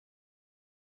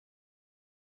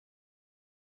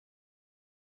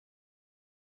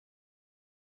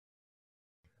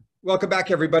Welcome back,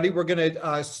 everybody. We're going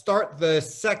to start the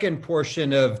second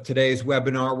portion of today's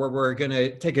webinar where we're going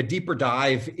to take a deeper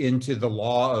dive into the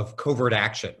law of covert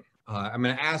action. I'm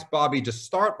going to ask Bobby to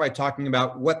start by talking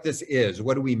about what this is.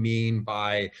 What do we mean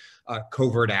by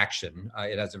covert action?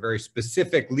 It has a very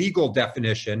specific legal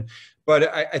definition,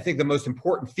 but I think the most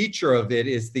important feature of it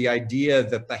is the idea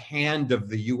that the hand of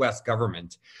the US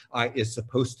government is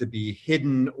supposed to be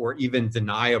hidden or even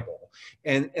deniable.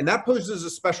 And that poses a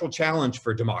special challenge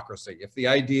for democracy. If the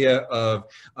idea of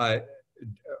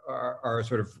our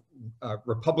sort of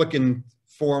Republican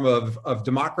form of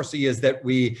democracy is that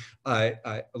we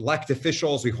elect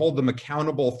officials, we hold them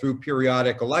accountable through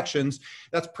periodic elections,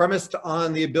 that's premised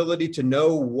on the ability to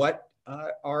know what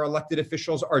our elected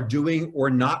officials are doing or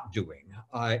not doing.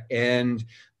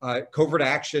 Covert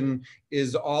action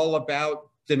is all about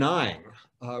denying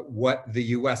what the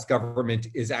US government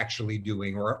is actually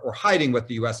doing or hiding what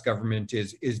the US government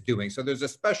is doing. So there's a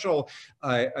special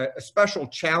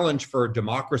challenge for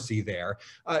democracy there.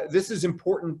 This is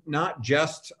important not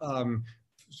just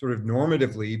sort of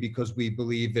normatively because we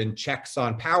believe in checks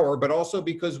on power, but also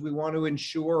because we want to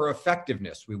ensure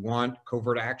effectiveness. We want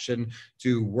covert action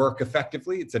to work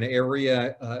effectively. It's an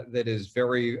area that is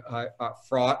very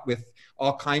fraught with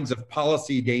all kinds of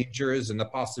policy dangers and the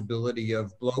possibility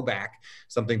of blowback,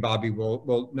 something Bobby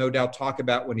will no doubt talk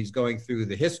about when he's going through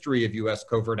the history of US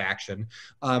covert action.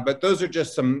 But those are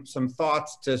just some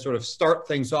thoughts to sort of start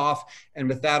things off. And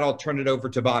with that, I'll turn it over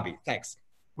to Bobby. Thanks.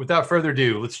 Without further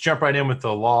ado, let's jump right in with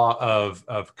the law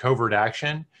of covert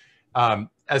action.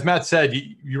 As Matt said,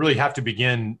 you really have to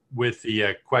begin with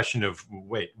the question of,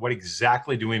 wait, what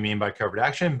exactly do we mean by covert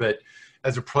action? But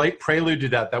as a prelude to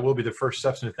that, that will be the first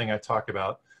substantive thing I talk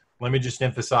about. Let me just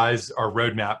emphasize our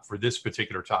roadmap for this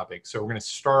particular topic. So we're going to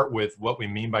start with what we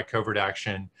mean by covert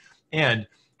action and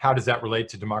how does that relate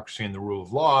to democracy and the rule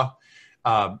of law.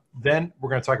 Then we're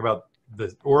going to talk about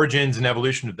the origins and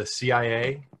evolution of the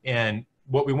CIA, and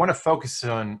what we want to focus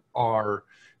on are,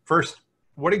 first,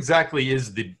 what exactly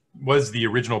was the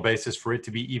original basis for it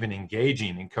to be even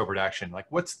engaging in covert action? Like,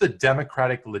 what's the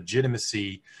democratic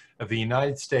legitimacy of the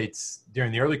United States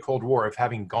during the early Cold War of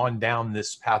having gone down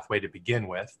this pathway to begin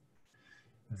with?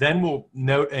 Then we'll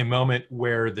note a moment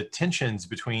where the tensions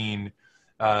between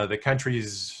the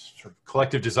country's sort of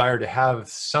collective desire to have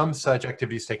some such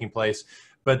activities taking place,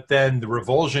 but then the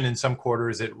revulsion in some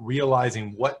quarters at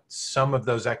realizing what some of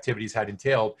those activities had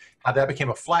entailed, how that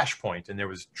became a flashpoint, and there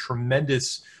was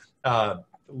tremendous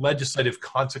legislative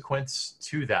consequence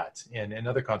to that and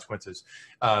other consequences.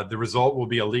 The result will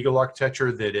be a legal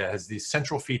architecture that has these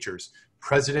central features: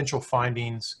 presidential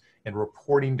findings and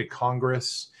reporting to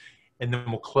Congress. And then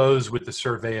we'll close with the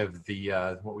survey of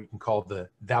the what we can call the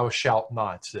thou shalt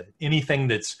nots, anything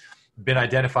that's been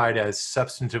identified as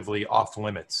substantively off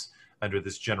limits under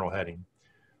this general heading.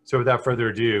 So without further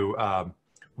ado,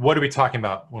 what are we talking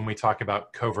about when we talk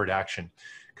about covert action?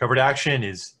 Covert action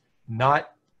is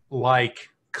not like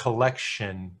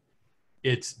collection.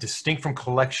 It's distinct from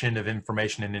collection of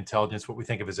information and intelligence, what we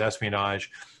think of as espionage,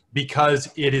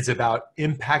 because it is about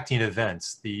impacting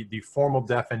events. The formal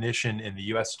definition in the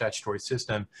US statutory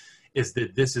system is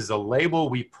that this is a label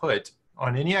we put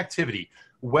on any activity,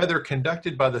 whether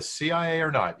conducted by the CIA or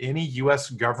not, any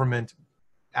US government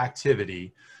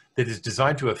activity that is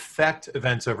designed to affect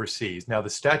events overseas. Now, the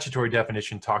statutory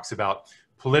definition talks about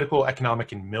political,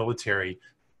 economic, and military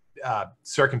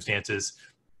circumstances,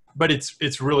 but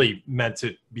it's really meant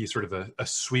to be sort of a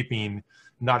sweeping,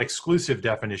 not exclusive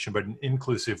definition, but an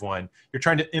inclusive one. You're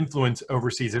trying to influence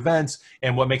overseas events,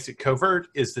 and what makes it covert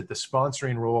is that the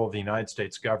sponsoring role of the United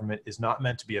States government is not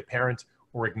meant to be apparent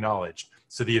or acknowledged.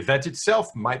 So the event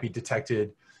itself might be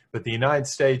detected, but the United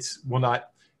States will not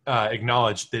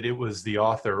acknowledge that it was the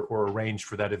author or arranged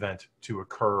for that event to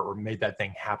occur or made that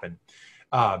thing happen.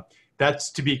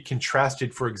 That's to be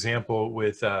contrasted, for example,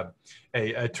 with a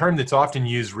term that's often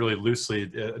used really loosely,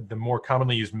 the more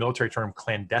commonly used military term,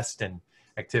 clandestine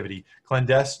activity.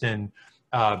 Clandestine,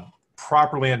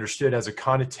 properly understood, as a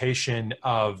connotation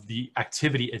of the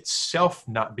activity itself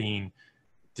not being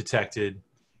detected,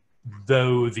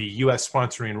 though the US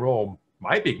sponsoring role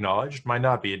might be acknowledged, might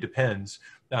not be, it depends.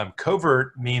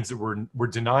 Covert means that we're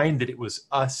denying that it was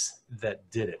us that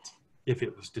did it, if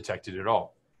it was detected at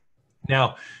all.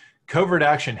 Now, covert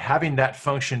action, having that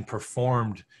function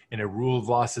performed in a rule of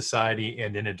law society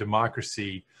and in a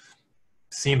democracy,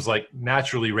 seems like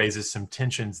naturally raises some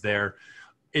tensions there.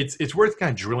 It's worth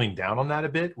kind of drilling down on that a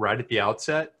bit right at the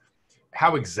outset.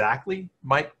 How exactly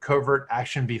might covert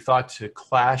action be thought to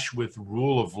clash with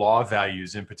rule of law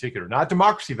values in particular? Not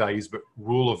democracy values, but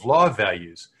rule of law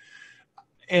values.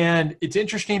 And it's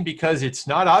interesting because it's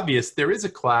not obvious. There is a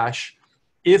clash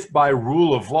if by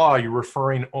rule of law you're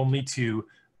referring only to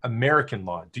American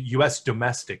law, U.S.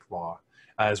 domestic law,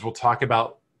 as we'll talk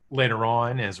about later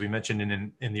on, as we mentioned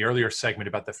in the earlier segment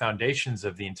about the foundations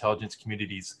of the intelligence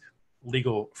community's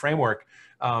legal framework.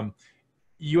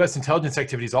 U.S. intelligence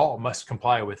activities all must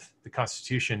comply with the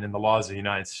Constitution and the laws of the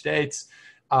United States.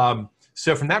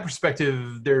 So from that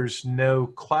perspective, there's no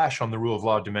clash on the rule of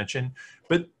law dimension,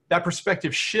 but that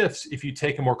perspective shifts if you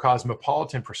take a more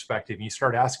cosmopolitan perspective and you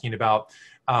start asking about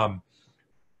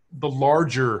the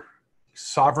larger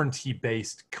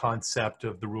sovereignty-based concept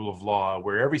of the rule of law,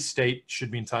 where every state should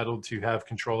be entitled to have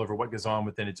control over what goes on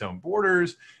within its own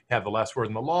borders, have the last word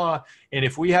in the law. And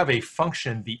if we have a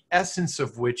function, the essence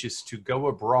of which is to go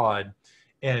abroad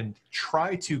and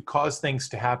try to cause things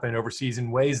to happen overseas in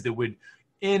ways that would,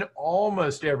 in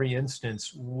almost every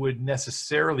instance, would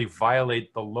necessarily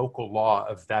violate the local law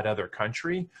of that other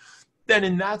country, then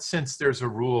in that sense, there's a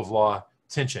rule of law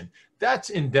tension. That's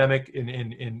endemic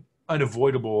and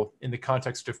unavoidable in the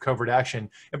context of covert action.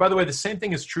 And by the way, the same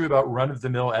thing is true about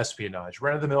run-of-the-mill espionage.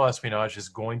 Run-of-the-mill espionage is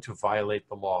going to violate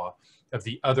the law of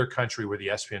the other country where the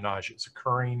espionage is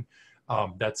occurring.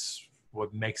 That's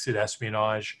what makes it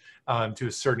espionage. To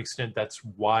a certain extent, that's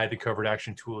why the covert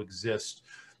action tool exists.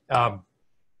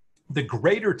 The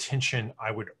greater tension,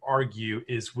 I would argue,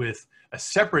 is with a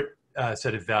separate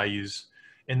set of values,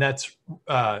 and that's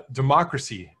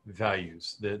democracy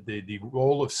values, the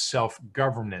role of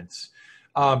self-governance.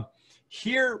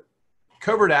 Here,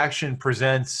 covert action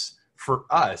presents for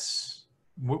us,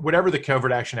 whatever the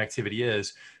covert action activity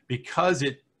is, because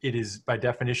it is by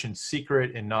definition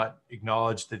secret and not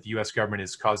acknowledged that the US government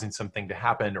is causing something to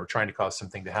happen or trying to cause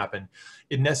something to happen,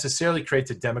 it necessarily creates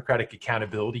a democratic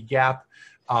accountability gap.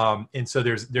 And so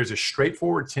there's a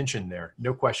straightforward tension there,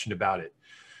 no question about it.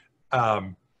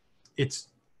 It's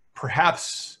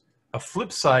perhaps a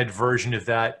flip side version of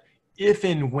that if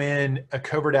and when a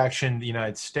covert action the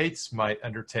United States might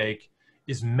undertake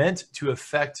is meant to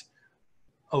affect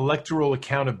electoral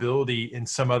accountability in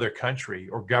some other country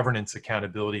or governance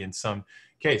accountability in some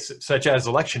case, such as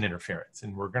election interference.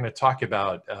 And we're going to talk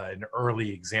about an early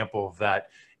example of that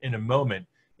in a moment,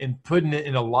 and putting it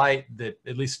in a light that,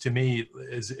 at least to me,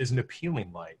 is an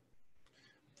appealing light.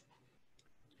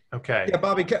 Okay. Yeah,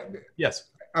 Bobby. Yes.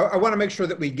 I want to make sure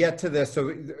that we get to this. So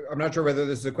I'm not sure whether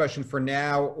this is a question for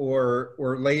now or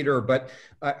later, but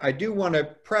I do want to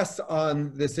press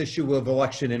on this issue of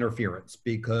election interference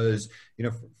because, you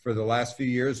know, for the last few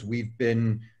years, we've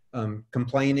been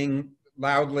complaining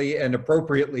loudly and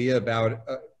appropriately about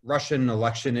Russian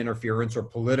election interference or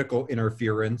political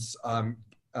interference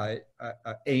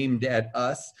aimed at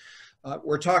us.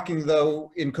 We're talking,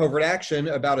 though, in covert action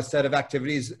about a set of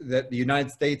activities that the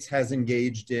United States has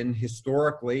engaged in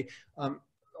historically, a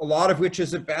lot of which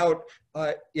is about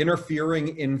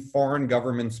interfering in foreign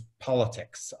governments'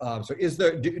 politics. So is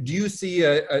there, do you see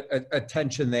a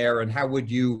tension there, and how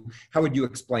would you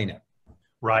explain it?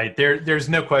 Right. There's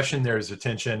no question there's a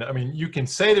tension. I mean, you can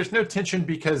say there's no tension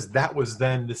because that was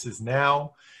then, this is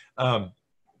now.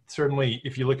 Certainly,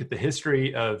 if you look at the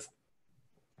history of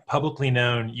publicly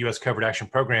known U.S. covert action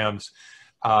programs,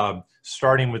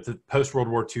 starting with the post-World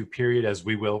War II period, as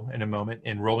we will in a moment,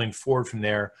 and rolling forward from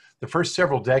there, the first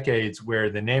several decades where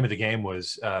the name of the game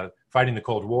was fighting the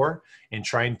Cold War and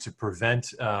trying to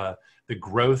prevent the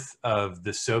growth of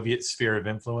the Soviet sphere of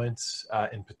influence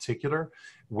in particular,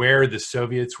 where the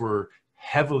Soviets were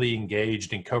heavily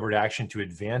engaged in covert action to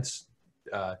advance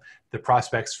the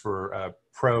prospects for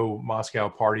pro-Moscow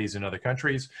parties in other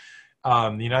countries.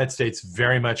 The United States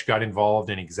very much got involved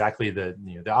in exactly the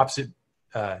opposite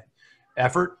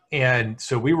effort. And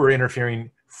so we were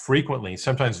interfering frequently,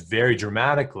 sometimes very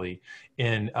dramatically,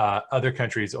 in other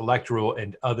countries' electoral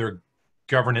and other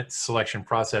governance selection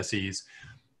processes.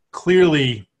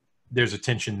 Clearly, there's a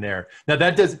tension there. Now,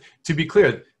 that does, to be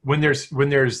clear, when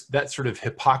there's that sort of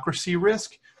hypocrisy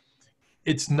risk,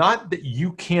 it's not that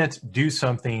you can't do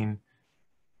something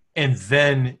and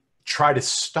then try to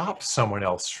stop someone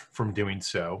else from doing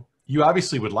so. You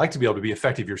obviously would like to be able to be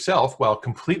effective yourself while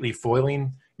completely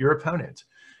foiling your opponent.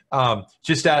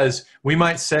 Just as we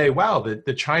might say, wow,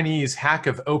 the Chinese hack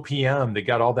of OPM that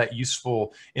got all that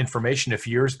useful information a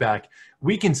few years back,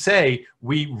 we can say,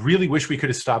 we really wish we could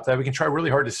have stopped that. We can try really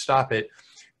hard to stop it,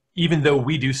 even though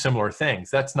we do similar things.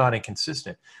 That's not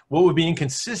inconsistent. What would be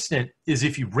inconsistent is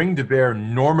if you bring to bear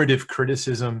normative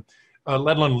criticism,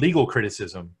 let alone legal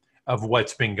criticism of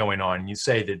what's been going on. And you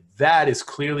say that that is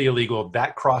clearly illegal,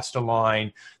 that crossed a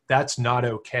line, that's not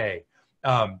okay.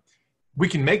 We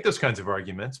can make those kinds of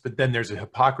arguments, but then there's a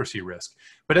hypocrisy risk.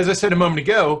 But as I said a moment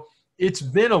ago, it's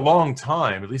been a long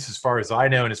time, at least as far as I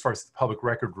know, and as far as the public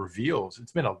record reveals,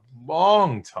 it's been a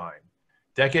long time,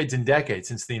 decades and decades,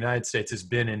 since the United States has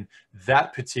been in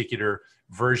that particular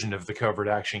version of the covert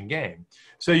action game.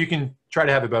 So you can try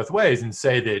to have it both ways and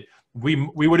say that we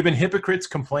would have been hypocrites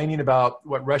complaining about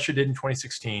what Russia did in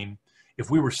 2016 if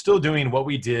we were still doing what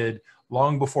we did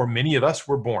long before many of us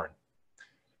were born.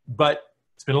 But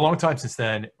it's been a long time since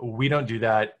then. We don't do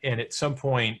that. And at some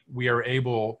point, we are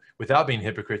able, without being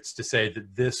hypocrites, to say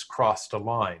that this crossed a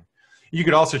line. You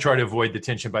could also try to avoid the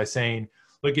tension by saying,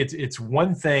 look, it's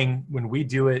one thing when we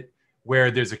do it where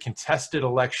there's a contested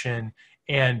election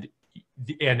and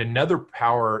another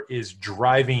power is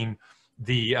driving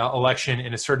the election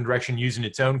in a certain direction using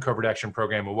its own covert action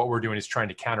program. And what we're doing is trying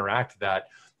to counteract that.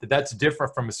 That's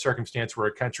different from a circumstance where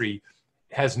a country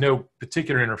has no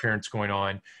particular interference going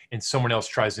on and someone else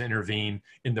tries to intervene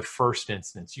in the first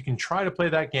instance. You can try to play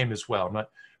that game as well. I'm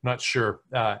not sure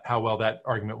how well that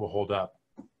argument will hold up.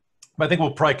 But I think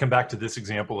we'll probably come back to this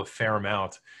example a fair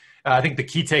amount. I think the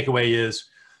key takeaway is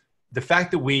the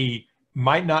fact that we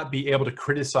might not be able to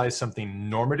criticize something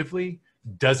normatively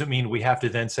doesn't mean we have to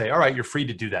then say, all right, you're free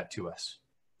to do that to us.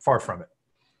 Far from it.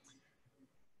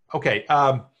 Okay,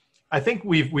 I think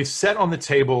we've set on the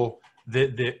table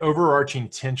the overarching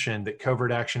tension that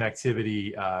covert action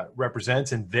activity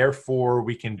represents, and therefore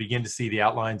we can begin to see the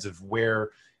outlines of where,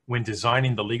 when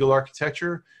designing the legal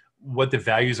architecture, what the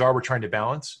values are we're trying to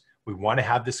balance. We want to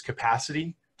have this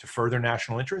capacity to further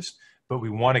national interest, but we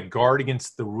want to guard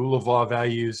against the rule of law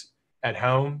values at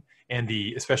home and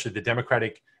especially the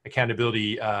democratic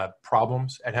accountability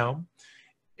problems at home.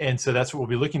 And so that's what we'll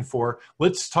be looking for.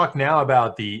 Let's talk now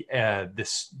about the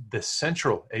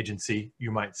central agency,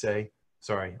 you might say.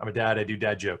 Sorry, I'm a dad, I do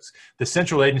dad jokes. The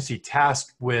central agency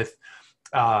tasked with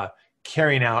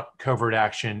carrying out covert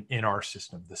action in our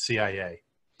system, the CIA.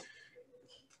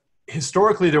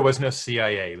 Historically, there was no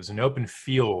CIA. It was an open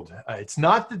field. It's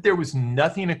not that there was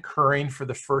nothing occurring for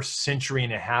the first century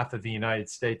and a half of the United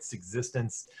States'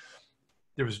 existence.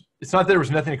 It's not that there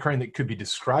was nothing occurring that could be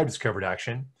described as covert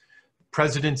action.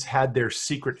 Presidents had their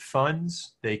secret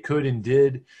funds. They could and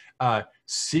did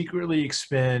secretly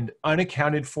expend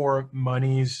unaccounted for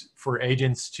monies for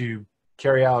agents to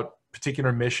carry out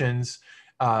particular missions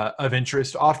of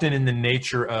interest, often in the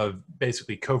nature of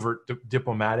basically covert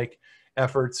diplomatic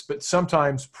efforts, but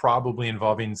sometimes probably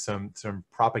involving some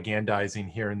propagandizing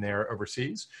here and there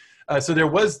overseas. So there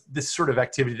was this sort of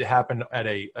activity that happened at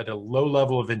a low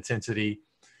level of intensity,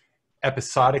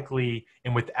 episodically,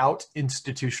 and without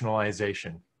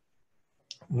institutionalization.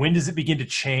 When does it begin to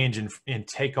change and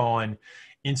take on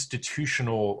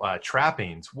institutional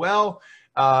trappings? Well,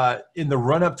 in the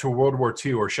run-up to World War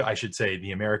II, or I should say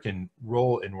the American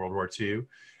role in World War II,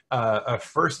 a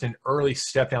first and early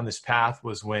step down this path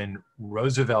was when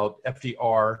Roosevelt,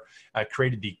 FDR,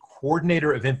 created the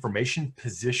Coordinator of Information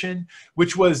position,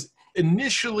 which was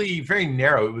initially very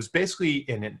narrow. It was basically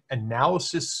an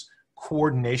analysis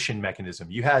coordination mechanism.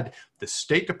 You had the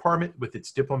State Department with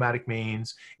its diplomatic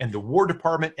means, and the War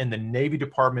Department and the Navy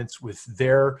departments with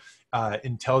their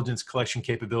intelligence collection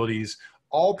capabilities,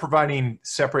 all providing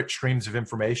separate streams of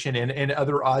information and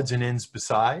other odds and ends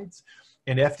besides.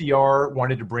 And FDR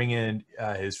wanted to bring in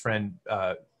his friend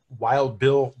Wild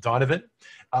Bill Donovan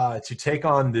to take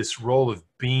on this role of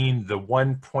being the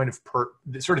one point of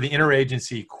sort of the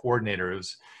interagency coordinator.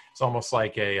 It's almost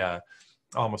like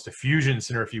almost a fusion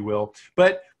center, if you will.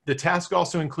 But the task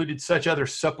also included such other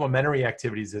supplementary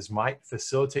activities as might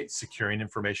facilitate securing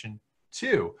information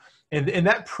too. And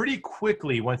that pretty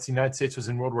quickly, once the United States was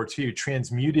in World War II,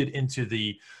 transmuted into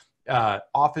the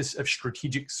Office of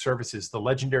Strategic Services, the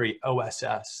legendary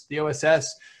OSS. The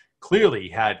OSS clearly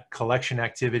had collection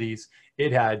activities.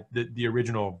 It had the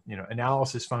original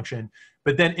analysis function,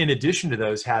 but then in addition to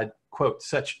those had, quote,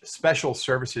 such special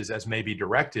services as may be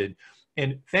directed.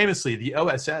 And famously, the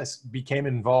OSS became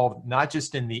involved not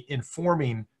just in the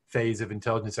informing phase of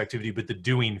intelligence activity, but the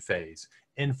doing phase,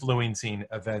 influencing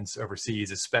events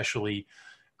overseas, especially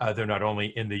though not only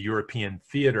in the European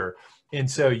theater.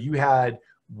 And so you had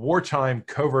wartime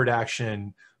covert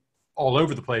action all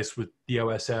over the place with the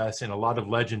OSS, and a lot of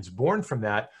legends born from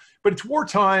that. But it's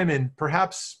wartime, and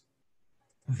perhaps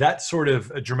that sort of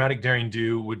a dramatic daring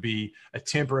do would be a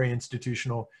temporary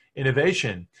institutional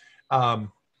innovation.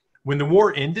 When the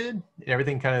war ended,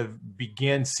 everything kind of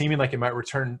began seeming like it might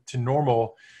return to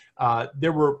normal.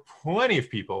 There were plenty of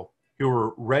people who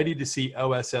were ready to see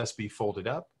OSS be folded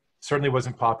up. Certainly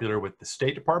wasn't popular with the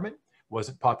State Department,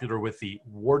 wasn't popular with the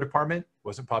War Department,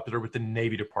 wasn't popular with the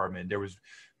Navy Department. There was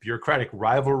bureaucratic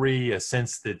rivalry, a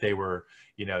sense that they were,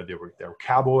 you know, they were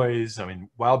cowboys. I mean,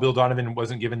 Wild Bill Donovan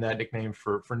wasn't given that nickname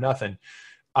for nothing.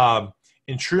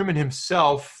 And Truman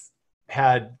himself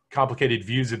had complicated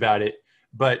views about it,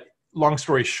 but long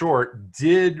story short,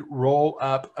 did roll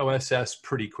up OSS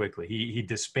pretty quickly. He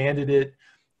disbanded it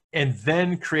and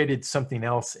then created something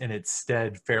else in its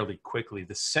stead fairly quickly,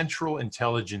 the Central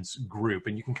Intelligence Group.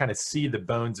 And you can kind of see the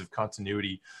bones of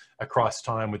continuity across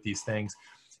time with these things.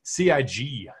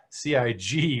 CIG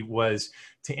was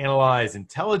to analyze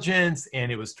intelligence,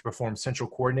 and it was to perform central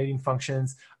coordinating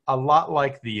functions, a lot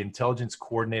like the intelligence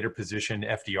coordinator position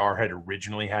FDR had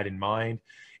originally had in mind.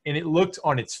 And it looked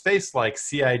on its face like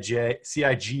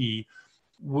CIG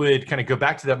would kind of go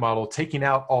back to that model, taking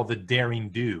out all the daring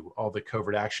do, all the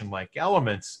covert action-like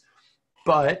elements.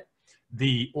 But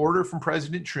the order from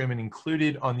President Truman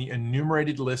included on the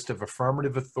enumerated list of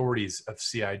affirmative authorities of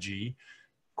CIG,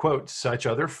 quote, such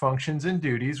other functions and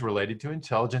duties related to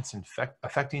intelligence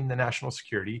affecting the national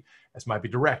security as might be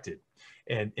directed.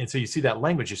 And so you see that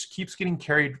language just keeps getting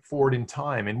carried forward in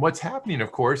time. And what's happening,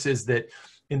 of course, is that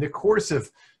in the course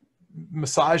of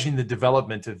massaging the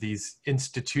development of these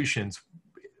institutions,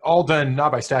 all done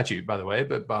not by statute, by the way,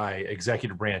 but by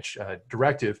executive branch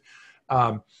directive,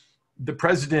 the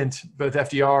president, both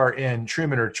FDR and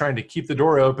Truman, are trying to keep the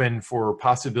door open for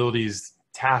possibilities,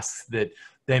 tasks that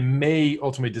they may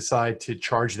ultimately decide to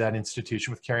charge that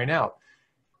institution with carrying out.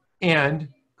 And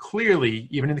clearly,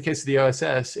 even in the case of the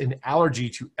OSS, an allergy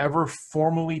to ever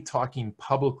formally talking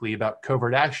publicly about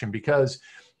covert action, because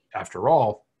after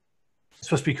all, it's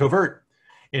supposed to be covert.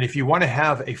 And if you want to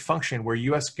have a function where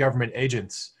US government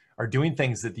agents are doing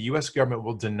things that the US government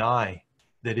will deny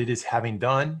that it is having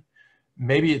done,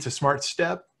 maybe it's a smart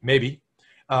step, maybe,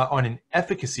 on an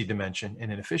efficacy dimension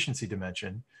and an efficiency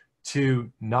dimension,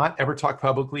 to not ever talk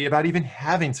publicly about even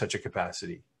having such a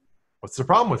capacity. What's the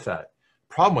problem with that?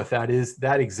 The problem with that is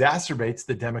that exacerbates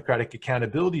the democratic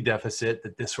accountability deficit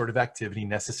that this sort of activity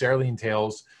necessarily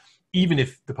entails, even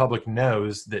if the public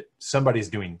knows that somebody's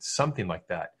doing something like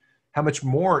that. How much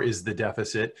more is the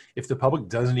deficit if the public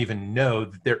doesn't even know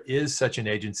that there is such an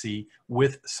agency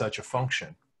with such a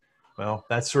function? Well,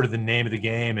 that's sort of the name of the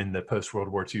game in the post-World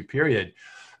War II period.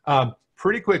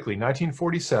 Pretty quickly,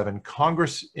 1947,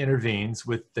 Congress intervenes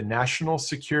with the National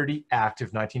Security Act of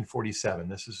 1947.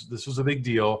 This was a big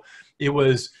deal. It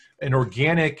was an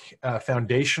organic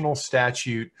foundational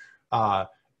statute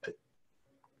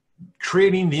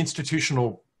creating the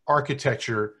institutional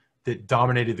architecture that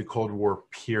dominated the Cold War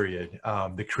period,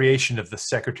 the creation of the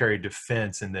Secretary of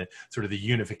Defense and the sort of the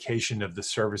unification of the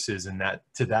services, and that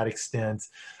to that extent,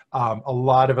 a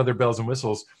lot of other bells and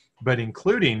whistles, but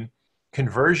including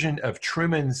conversion of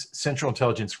Truman's Central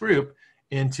Intelligence Group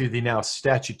into the now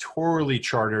statutorily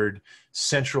chartered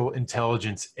Central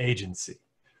Intelligence Agency.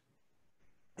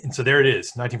 And so there it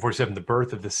is, 1947, the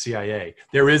birth of the CIA.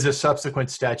 There is a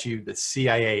subsequent statute, the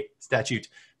CIA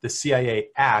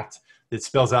Act, that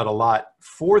spells out a lot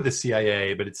for the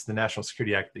CIA, but it's the National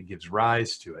Security Act that gives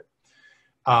rise to it.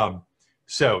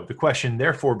 So the question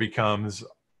therefore becomes,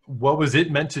 what was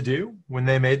it meant to do when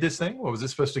they made this thing? What was it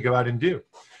supposed to go out and do?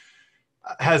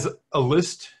 Has a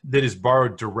list that is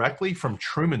borrowed directly from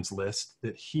Truman's list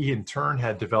that he in turn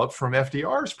had developed from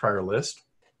FDR's prior list: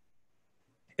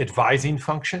 advising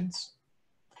functions,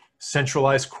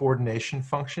 centralized coordination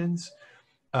functions,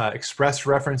 express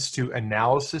reference to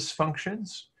analysis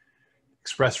functions,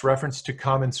 express reference to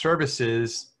common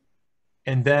services,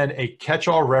 and then a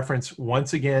catch-all reference,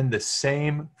 once again, the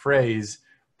same phrase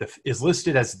is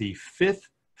listed as the fifth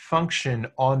function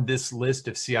on this list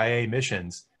of CIA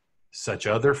missions, such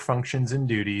other functions and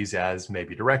duties as may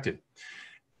be directed.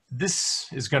 This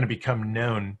is going to become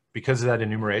known, because of that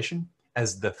enumeration,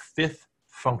 as the fifth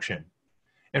function.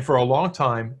 And for a long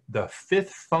time, the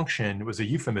fifth function was a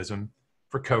euphemism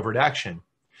for covert action.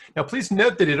 Now, please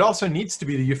note that it also needs to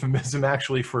be the euphemism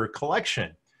actually for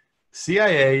collection.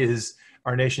 CIA is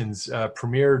our nation's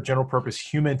premier general purpose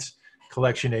human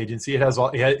collection agency.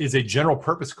 It is a general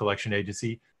purpose collection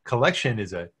agency. Collection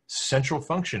is a central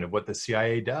function of what the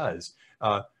CIA does,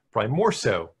 probably more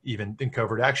so even than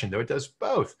covert action, though it does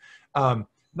both.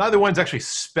 Neither one's actually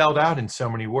spelled out in so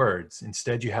many words.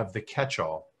 Instead, you have the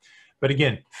catch-all. But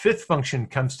again, fifth function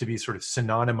comes to be sort of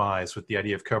synonymized with the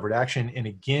idea of covert action. And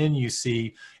again, you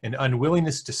see an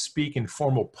unwillingness to speak in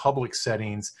formal public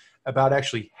settings about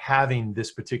actually having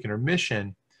this particular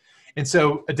mission. And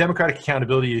so a democratic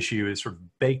accountability issue is sort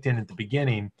of baked in at the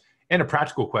beginning, and a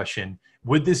practical question: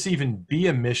 would this even be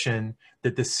a mission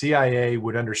that the CIA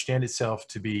would understand itself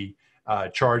to be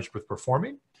charged with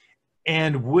performing?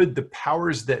 And would the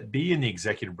powers that be in the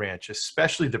executive branch,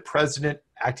 especially the president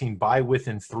acting by, with,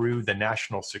 and through the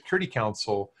National Security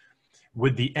Council,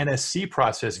 would the NSC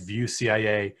process view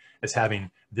CIA as having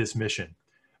this mission?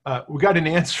 We got an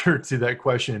answer to that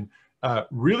question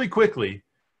really quickly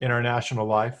in our national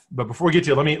life. But before we get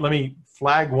to it, let me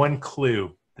flag one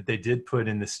clue that they did put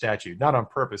in the statute, not on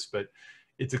purpose, but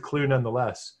it's a clue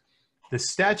nonetheless. The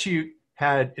statute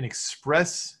had an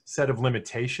express set of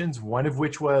limitations, one of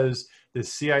which was the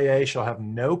CIA shall have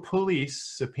no police,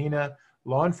 subpoena,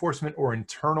 law enforcement, or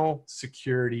internal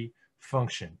security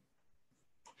function.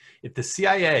 If the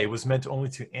CIA was meant only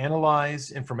to analyze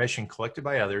information collected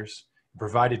by others,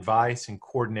 provide advice and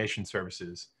coordination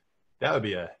services, that would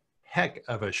be a heck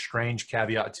of a strange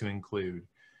caveat to include.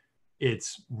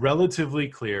 It's relatively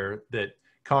clear that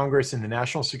Congress in the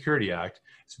National Security Act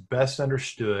is best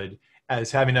understood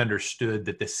as having understood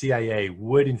that the CIA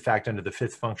would, in fact, under the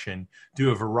fifth function,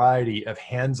 do a variety of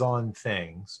hands-on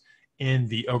things in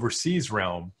the overseas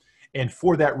realm. And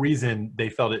for that reason, they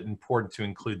felt it important to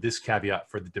include this caveat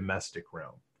for the domestic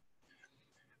realm.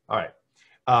 All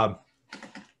right.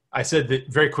 I said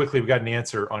that very quickly we got an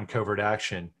answer on covert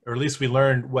action, or at least we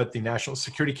learned what the National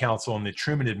Security Council and the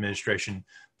Truman administration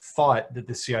thought that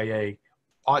the CIA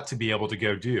ought to be able to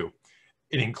go do.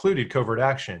 It included covert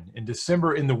action. In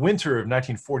the winter of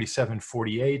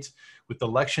 1947-48, with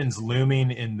elections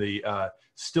looming in the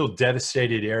still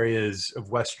devastated areas of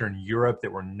Western Europe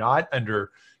that were not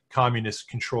under communist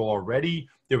control already,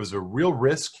 there was a real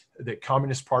risk that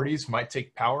communist parties might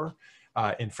take power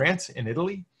in France and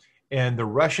Italy. And the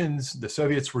Russians, the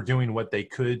Soviets, were doing what they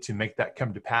could to make that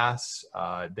come to pass.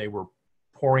 They were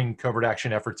pouring covert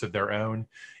action efforts of their own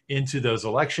into those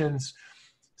elections.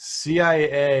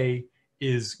 CIA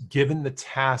is given the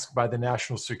task by the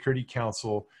National Security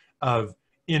Council of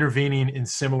intervening in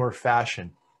similar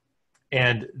fashion.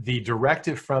 And the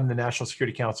directive from the National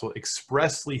Security Council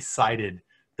expressly cited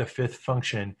the fifth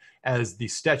function as the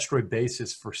statutory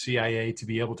basis for CIA to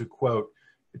be able to, quote,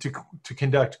 to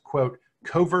conduct, quote,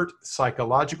 covert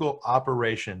psychological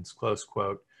operations, close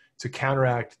quote, to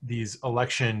counteract these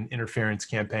election interference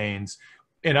campaigns.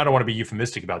 And I don't want to be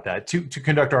euphemistic about that, to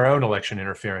conduct our own election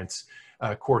interference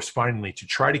correspondingly, to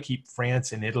try to keep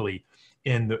France and Italy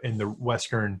in the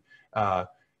Western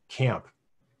camp.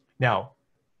 Now,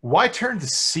 why turn to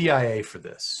CIA for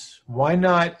this? Why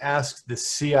not ask the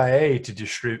CIA to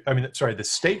distribute, the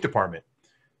State Department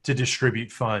to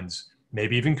distribute funds,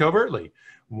 maybe even covertly?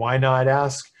 Why not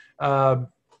ask the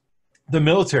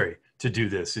military to do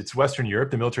this? It's Western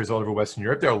Europe. The military is all over Western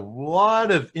Europe. There are a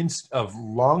lot of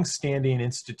long-standing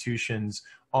institutions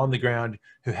on the ground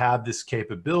who have this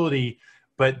capability,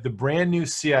 but the brand new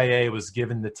CIA was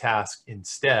given the task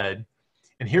instead.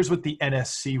 And here's what the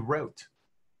NSC wrote.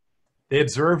 They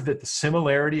observed that the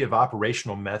similarity of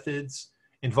operational methods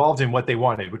involved in what they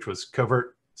wanted, which was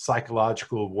covert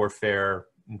psychological warfare,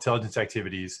 intelligence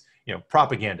activities,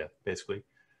 propaganda, basically.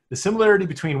 The similarity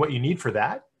between what you need for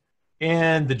that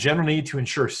and the general need to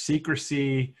ensure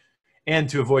secrecy and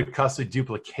to avoid costly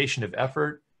duplication of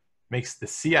effort makes the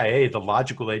CIA the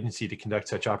logical agency to conduct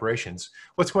such operations.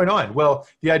 What's going on? Well,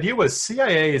 the idea was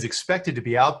CIA is expected to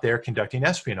be out there conducting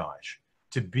espionage,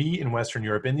 to be in Western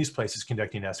Europe, in these places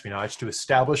conducting espionage, to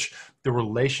establish the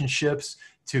relationships,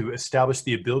 to establish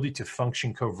the ability to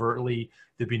function covertly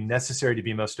that'd be necessary to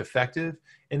be most effective.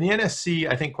 And the NSC,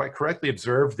 I think quite correctly,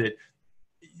 observed that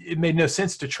it made no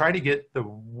sense to try to get the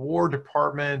War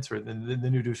Department or the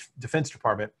new Defense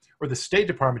Department or the State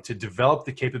Department to develop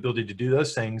the capability to do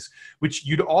those things, which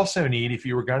you'd also need if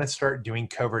you were going to start doing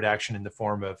covert action in the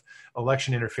form of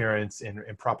election interference and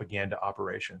propaganda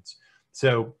operations.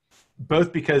 So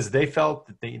both because they felt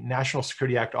that the National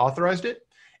Security Act authorized it,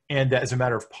 and that as a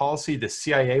matter of policy, the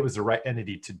CIA was the right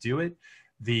entity to do it,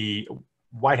 the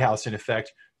White House, in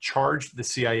effect, charged the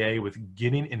CIA with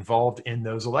getting involved in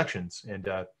those elections. And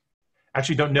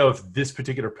actually don't know if this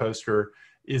particular poster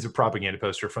is a propaganda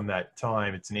poster from that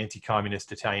time. It's an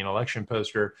anti-communist Italian election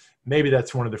poster. Maybe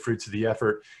that's one of the fruits of the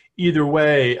effort. Either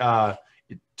way,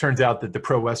 it turns out that the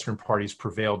pro-Western parties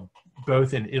prevailed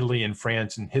both in Italy and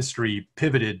France, and history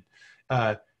pivoted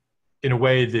in a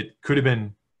way that could have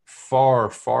been far,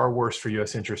 far worse for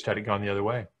U.S. interest had it gone the other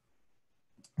way.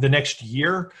 The next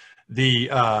year, the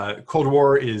Cold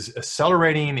War is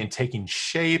accelerating and taking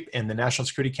shape, and the National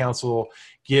Security Council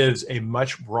gives a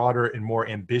much broader and more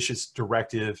ambitious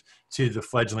directive to the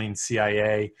fledgling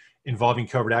CIA involving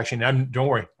covert action. And don't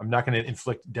worry, I'm not going to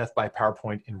inflict death by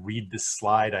PowerPoint and read this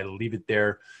slide. I leave it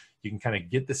there. You can kind of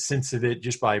get the sense of it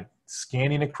just by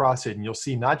scanning across it, and you'll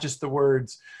see not just the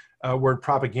word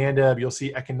propaganda, but you'll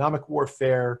see economic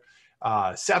warfare,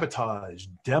 sabotage,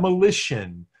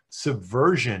 demolition,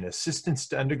 subversion, assistance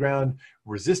to underground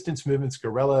resistance movements,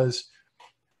 guerrillas.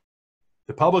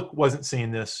 The public wasn't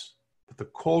seeing this, but the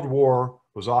Cold War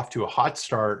was off to a hot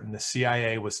start, and the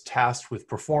CIA was tasked with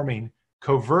performing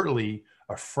covertly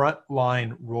a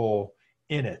frontline role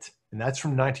in it. And that's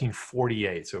from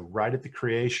 1948, so right at the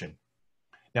creation.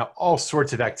 Now, all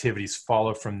sorts of activities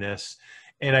follow from this.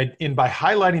 And by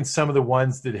highlighting some of the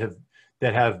ones that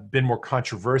have been more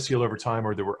controversial over time,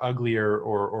 or that were uglier,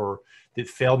 or that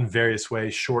failed in various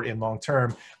ways, short and long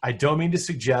term, I don't mean to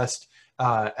suggest,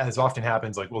 as often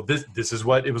happens, like, well, this is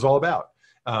what it was all about.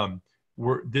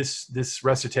 This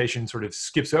recitation sort of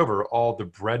skips over all the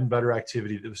bread and butter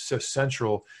activity that was so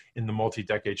central in the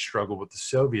multi-decade struggle with the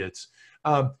Soviets.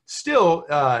 Still,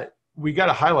 we got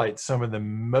to highlight some of the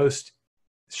most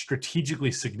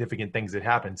strategically significant things that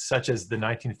happened, such as the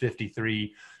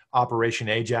 1953 Operation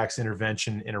Ajax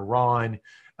intervention in Iran,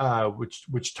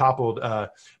 which toppled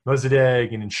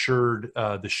Mossadegh and ensured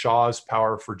the Shah's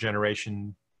power for a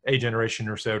generation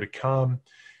or so to come,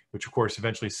 which of course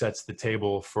eventually sets the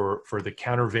table for the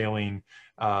countervailing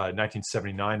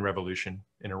 1979 revolution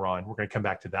in Iran. We're going to come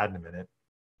back to that in a minute.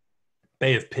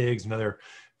 Bay of Pigs, another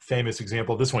famous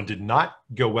example. This one did not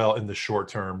go well in the short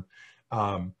term.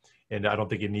 And I don't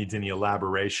think it needs any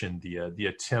elaboration. The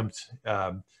attempt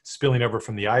spilling over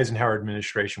from the Eisenhower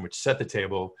administration, which set the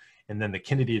table, and then the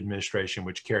Kennedy administration,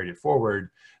 which carried it forward,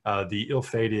 the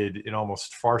ill-fated and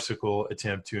almost farcical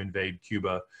attempt to invade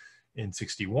Cuba in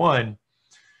 '61.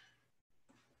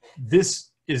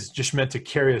 This is just meant to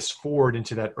carry us forward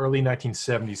into that early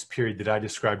 1970s period that I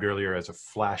described earlier as a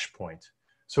flashpoint.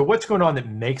 So what's going on that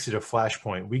makes it a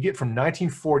flashpoint? We get from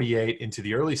 1948 into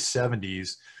the early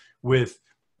 70s with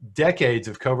decades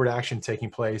of covert action taking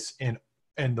place,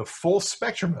 and the full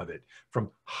spectrum of it,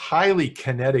 from highly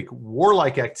kinetic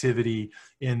warlike activity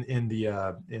in the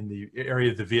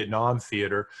area of the Vietnam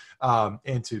theater,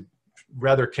 and to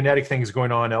rather kinetic things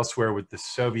going on elsewhere with the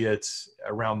Soviets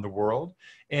around the world,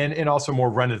 and also more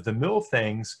run-of-the-mill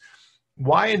things.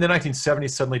 Why in the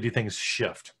 1970s suddenly do things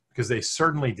shift? Because they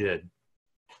certainly did.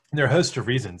 And there are a host of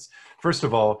reasons. First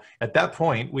of all, at that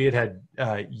point, we had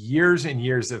years and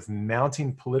years of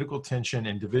mounting political tension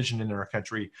and division in our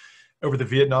country over the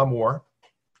Vietnam War.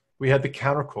 We had the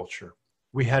counterculture.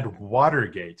 We had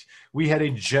Watergate. We had a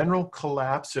general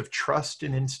collapse of trust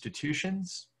in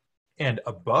institutions, and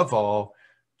above all,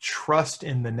 trust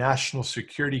in the national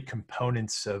security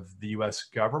components of the US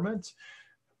government.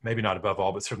 Maybe not above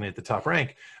all, but certainly at the top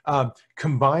rank,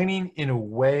 combining in a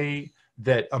way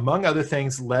that, among other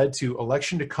things, led to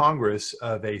election to Congress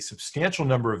of a substantial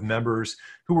number of members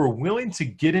who were willing to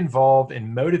get involved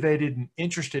and motivated and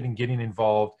interested in getting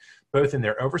involved, both in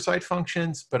their oversight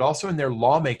functions, but also in their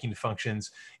lawmaking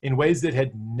functions, in ways that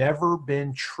had never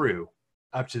been true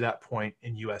up to that point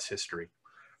in US history,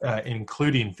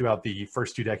 including throughout the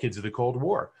first 2 decades of the Cold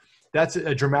War. That's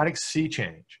a dramatic sea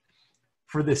change.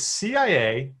 For the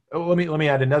CIA, let me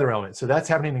add another element. So that's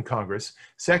happening in Congress.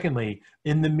 Secondly,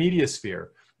 in the media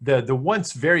sphere, the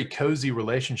once very cozy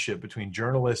relationship between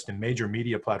journalists and major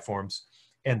media platforms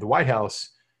and the White House,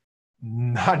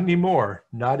 not anymore,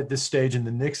 not at this stage in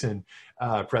the Nixon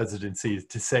presidency,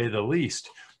 to say the least.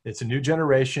 It's a new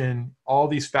generation. All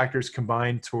these factors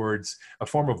combined towards a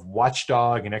form of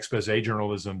watchdog and expose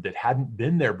journalism that hadn't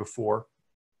been there before.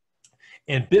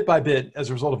 And bit by bit, as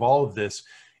a result of all of this,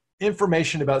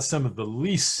 information about some of the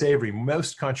least savory,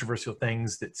 most controversial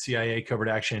things that CIA covert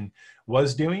action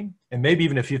was doing, and maybe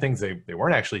even a few things they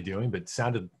weren't actually doing, but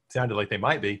sounded like they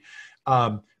might be,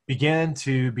 began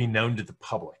to be known to the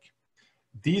public.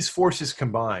 These forces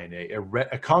combine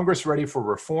a Congress ready for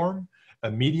reform,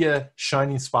 a media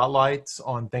shining spotlights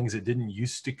on things that didn't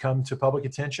used to come to public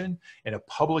attention, and a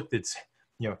public that's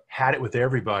had it with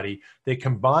everybody. They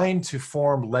combine to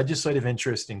form legislative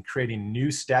interest in creating new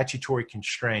statutory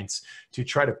constraints to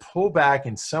try to pull back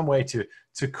in some way to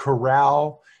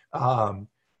corral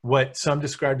what some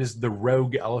described as the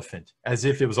rogue elephant, as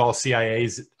if it was all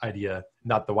CIA's idea,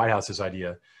 not the White House's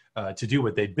idea, to do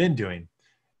what they'd been doing.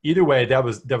 Either way, there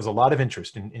was a lot of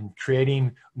interest in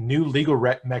creating new legal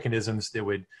mechanisms that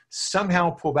would somehow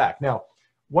pull back. Now,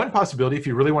 one possibility, if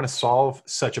you really want to solve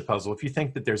such a puzzle, if you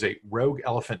think that there's a rogue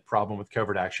elephant problem with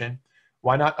covert action,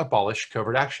 why not abolish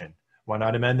covert action? Why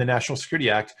not amend the National Security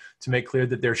Act to make clear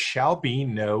that there shall be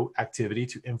no activity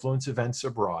to influence events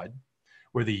abroad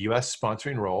where the US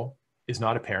sponsoring role is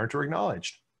not apparent or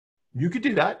acknowledged? You could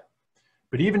do that.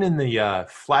 But even in the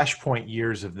flashpoint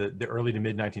years of the early to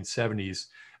mid 1970s,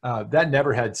 that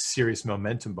never had serious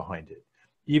momentum behind it.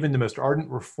 Even the most ardent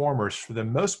reformers, for the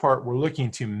most part, were looking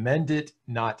to mend it,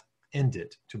 not end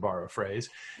it, to borrow a phrase.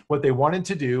 What they wanted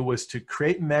to do was to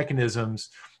create mechanisms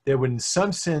that would in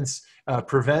some sense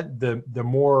prevent the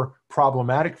more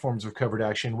problematic forms of covert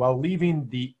action while leaving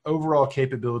the overall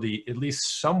capability at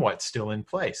least somewhat still in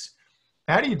place.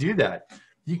 How do you do that?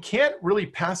 You can't really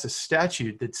pass a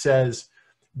statute that says,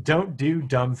 don't do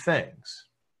dumb things,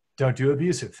 don't do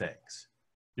abusive things.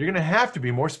 You're going to have to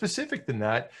be more specific than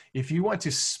that. If you want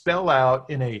to spell out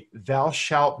in a thou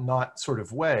shalt not sort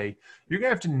of way, you're going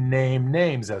to have to name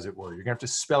names, as it were. You're going to have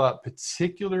to spell out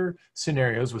particular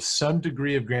scenarios with some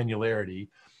degree of granularity,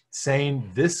 saying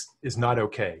this is not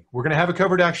okay. We're going to have a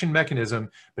covert action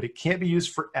mechanism, but it can't be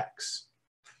used for X.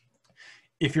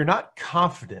 If you're not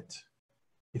confident,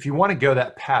 if you want to go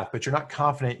that path, but you're not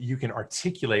confident you can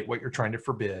articulate what you're trying to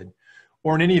forbid,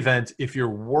 or in any event, if you're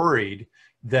worried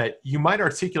that you might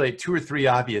articulate 2 or 3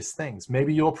 obvious things,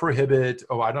 maybe you'll prohibit,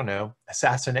 oh, I don't know,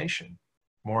 assassination.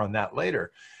 More on that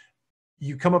later.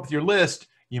 You come up with your list,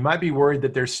 you might be worried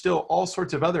that there's still all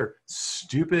sorts of other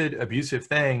stupid, abusive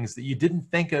things that you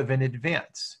didn't think of in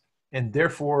advance. And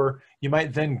therefore, you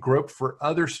might then grope for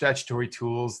other statutory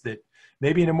tools that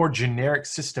maybe in a more generic,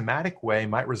 systematic way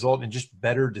might result in just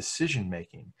better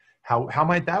decision-making. How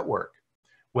might that work?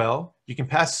 Well, you can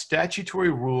pass statutory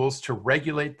rules to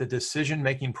regulate the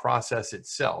decision-making process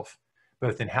itself,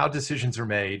 both in how decisions are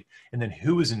made and then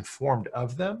who is informed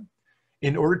of them,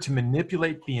 in order to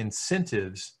manipulate the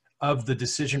incentives of the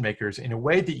decision makers in a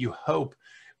way that you hope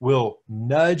will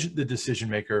nudge the decision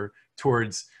maker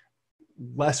towards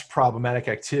less problematic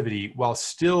activity while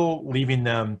still leaving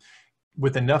them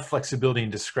with enough flexibility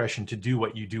and discretion to do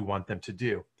what you do want them to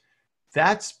do.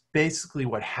 That's basically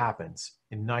what happens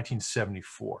in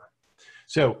 1974.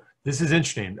 So this is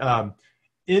interesting.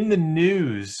 In the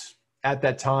news at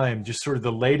that time, just sort of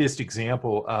the latest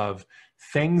example of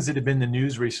things that have been in the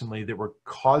news recently that were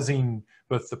causing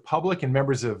both the public and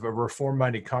members of a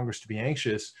reform-minded Congress to be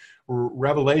anxious were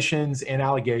revelations and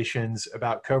allegations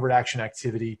about covert action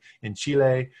activity in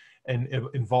Chile and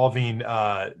involving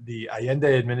the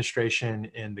Allende administration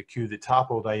and the coup that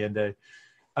toppled Allende.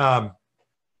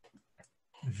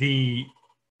 The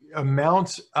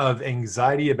amount of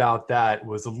anxiety about that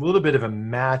was a little bit of a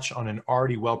match on an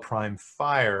already well-primed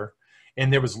fire.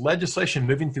 And there was legislation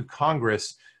moving through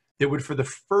Congress that would, for the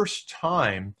first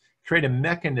time, create a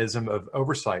mechanism of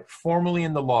oversight formally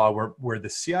in the law where the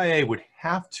CIA would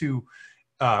have to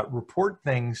report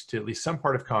things to at least some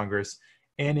part of Congress,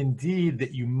 and indeed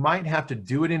that you might have to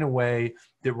do it in a way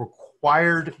that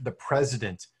required the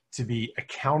president to be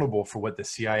accountable for what the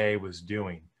CIA was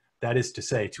doing. That is to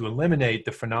say, to eliminate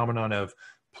the phenomenon of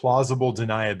plausible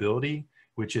deniability,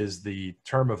 which is the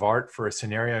term of art for a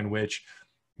scenario in which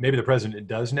maybe the president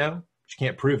does know, but you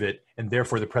can't prove it, and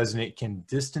therefore the president can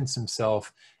distance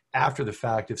himself after the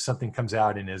fact if something comes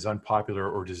out and is unpopular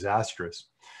or disastrous.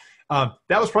 That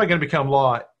was probably going to become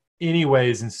law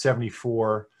anyways in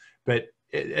 74, but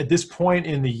at this point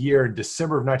in the year, in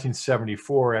December of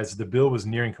 1974, as the bill was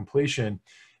nearing completion,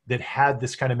 that had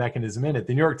this kind of mechanism in it.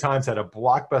 The New York Times had a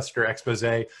blockbuster expose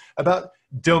about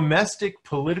domestic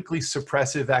politically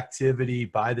suppressive activity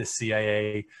by the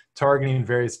CIA targeting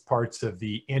various parts of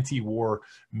the anti-war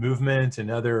movement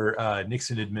and other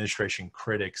Nixon administration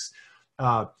critics.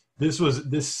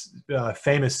 This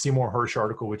famous Seymour Hersh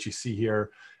article, which you see here,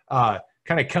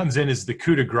 kind of comes in as the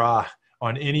coup de grace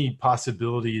on any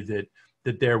possibility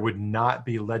that there would not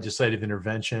be legislative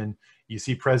intervention. You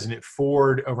see President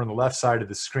Ford over on the left side of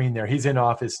the screen there. He's in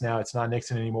office now. It's not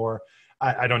Nixon anymore.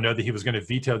 I don't know that he was going to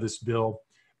veto this bill,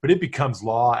 but it becomes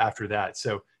law after that.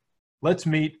 So let's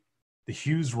meet the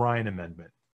Hughes-Ryan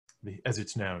Amendment, as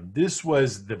it's known. This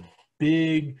was the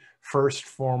big first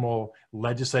formal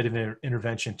legislative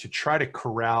intervention to try to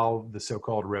corral the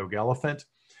so-called rogue elephant.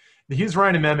 The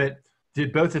Hughes-Ryan Amendment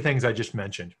did both the things I just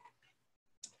mentioned.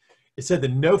 It said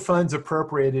that no funds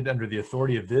appropriated under the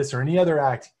authority of this or any other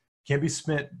act can be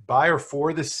spent by or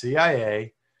for the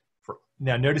CIA for,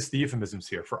 now notice the euphemisms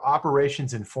here, for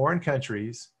operations in foreign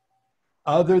countries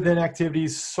other than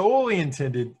activities solely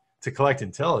intended to collect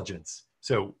intelligence.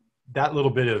 So that little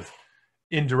bit of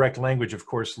indirect language, of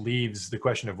course, leaves the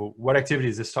question of, well, what activity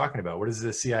is this talking about? What does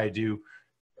the CIA do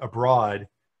abroad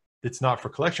that's not for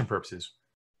collection purposes?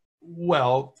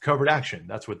 Well, covert action.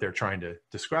 That's what they're trying to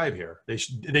describe here.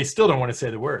 They still don't want to say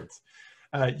the words.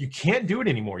 You can't do it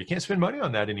anymore. You can't spend money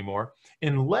on that anymore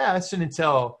unless and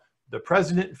until the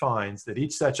president finds that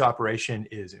each such operation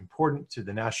is important to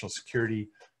the national security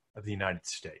of the United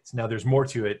States. Now, there's more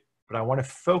to it, but I want to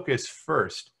focus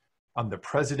first on the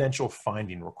presidential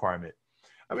finding requirement.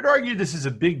 I would argue this is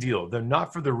a big deal, though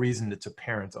not for the reason that's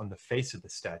apparent on the face of the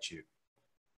statute.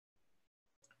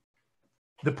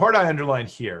 The part I underlined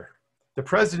here the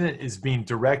president is being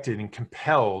directed and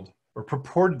compelled, or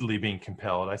purportedly being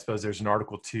compelled. I suppose there's an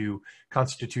Article 2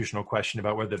 constitutional question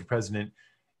about whether the president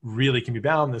really can be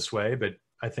bound this way, but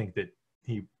I think that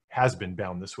he has been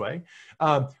bound this way.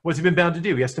 What's he been bound to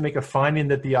do? He has to make a finding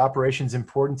that the operation is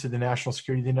important to the national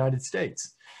security of the United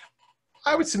States.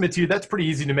 I would submit to you that's pretty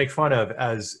easy to make fun of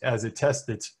as a test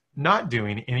that's not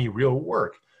doing any real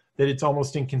work, that it's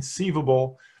almost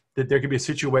inconceivable that there could be a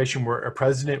situation where a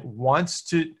president wants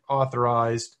to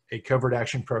authorize a covert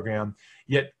action program,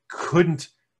 yet couldn't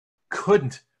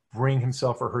bring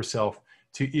himself or herself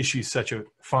to issue such a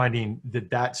finding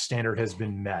that standard has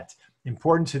been met.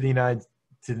 Important to the United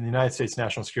States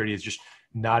national security is just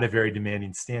not a very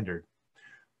demanding standard.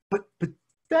 But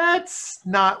that's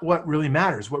not what really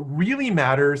matters. What really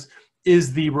matters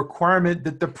is the requirement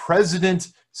that the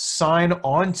president sign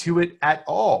on to it at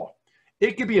all.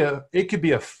 It could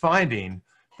be a finding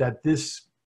that this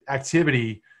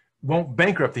activity won't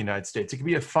bankrupt the United States. It could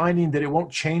be a finding that it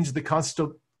won't change the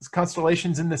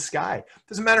constellations in the sky. It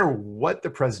doesn't matter what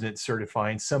the president's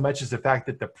certifying, so much as the fact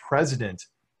that the president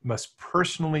must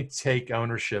personally take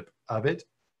ownership of it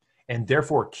and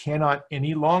therefore cannot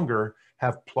any longer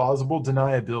have plausible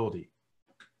deniability.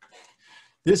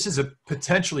 This is a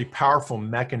potentially powerful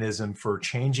mechanism for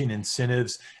changing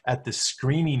incentives at the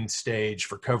screening stage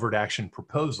for covert action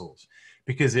proposals,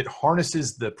 because it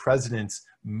harnesses the president's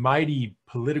mighty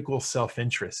political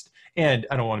self-interest. And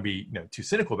I don't want to be too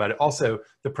cynical about it. Also,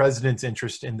 the president's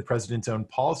interest in the president's own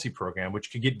policy program,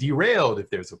 which could get derailed if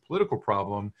there's a political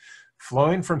problem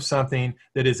flowing from something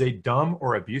that is a dumb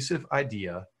or abusive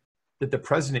idea that the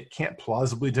president can't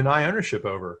plausibly deny ownership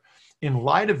over. In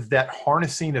light of that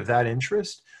harnessing of that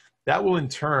interest, that will in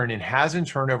turn, and has in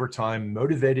turn over time,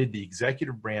 motivated the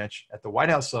executive branch at the White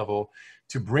House level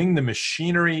to bring the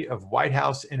machinery of White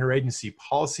House interagency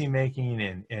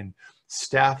policymaking and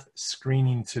staff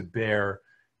screening to bear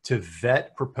to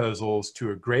vet proposals to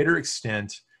a greater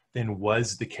extent than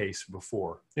was the case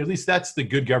before. At least that's the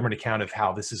good government account of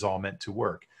how this is all meant to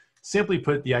work. Simply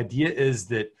put, the idea is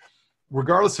that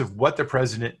regardless of what the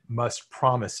president must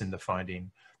promise in the finding,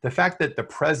 the fact that the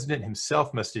president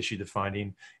himself must issue the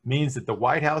finding means that the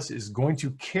White House is going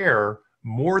to care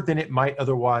more than it might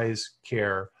otherwise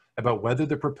care about whether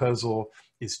the proposal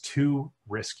is too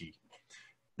risky.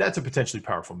 That's a potentially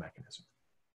powerful mechanism.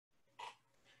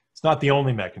 It's not the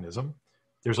only mechanism.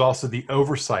 There's also the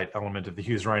oversight element of the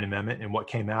Hughes-Ryan Amendment and what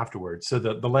came afterwards. So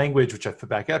the language, which I put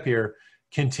back up here,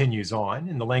 continues on,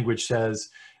 and the language says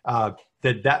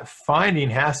that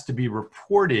finding has to be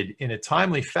reported in a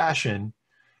timely fashion,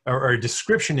 or a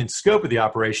description and scope of the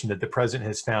operation that the president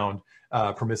has found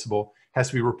permissible has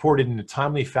to be reported in a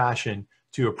timely fashion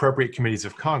to appropriate committees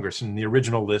of Congress. And the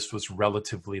original list was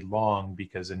relatively long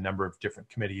because a number of different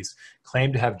committees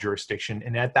claimed to have jurisdiction.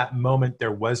 And at that moment,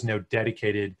 there was no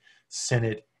dedicated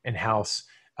Senate and House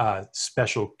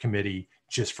special committee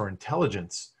just for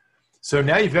intelligence. So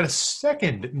now you've got a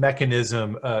second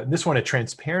mechanism, this one a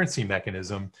transparency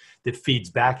mechanism that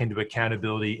feeds back into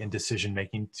accountability and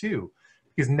decision-making too.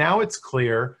 Because now it's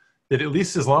clear that at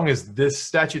least as long as this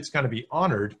statute's going to be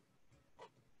honored,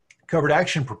 covert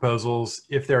action proposals,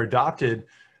 if they're adopted,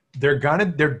 they're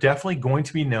definitely going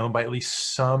to be known by at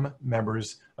least some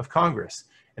members of Congress.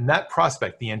 And that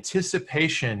prospect, the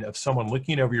anticipation of someone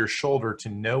looking over your shoulder to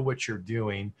know what you're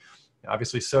doing,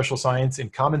 obviously social science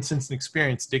and common sense and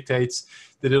experience dictates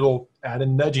that it'll add a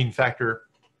nudging factor,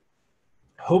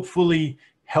 hopefully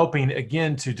helping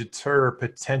again to deter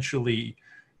potentially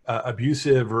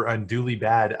abusive or unduly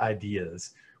bad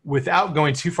ideas without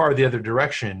going too far the other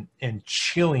direction and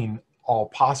chilling all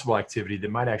possible activity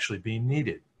that might actually be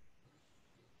needed.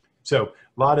 So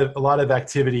a lot of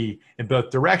activity in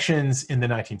both directions in the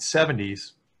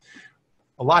 1970s.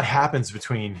 A lot happens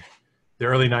between the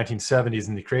early 1970s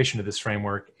and the creation of this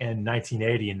framework and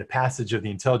 1980 and the passage of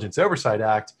the Intelligence Oversight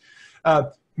Act.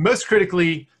 Most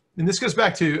critically, and this goes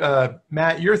back to,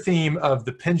 Matt, your theme of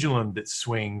the pendulum that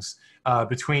swings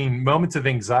between moments of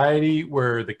anxiety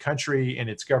where the country and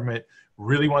its government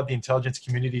really want the intelligence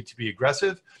community to be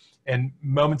aggressive, and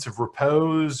moments of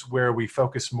repose where we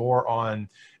focus more on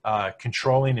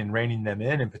controlling and reining them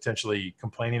in and potentially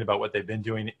complaining about what they've been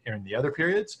doing in the other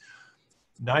periods.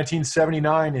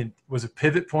 1979 it was a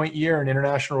pivot point year in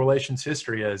international relations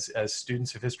history, as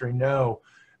students of history know.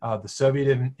 The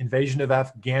Soviet invasion of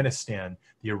Afghanistan,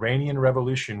 the Iranian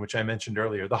Revolution, which I mentioned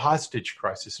earlier, the hostage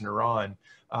crisis in Iran,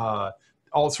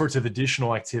 all sorts of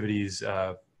additional activities,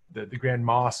 the Grand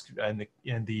Mosque and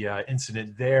the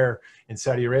incident there in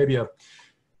Saudi Arabia.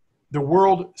 The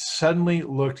world suddenly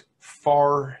looked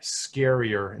far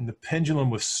scarier, and the pendulum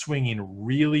was swinging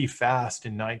really fast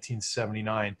in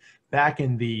 1979, back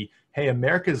in the, hey,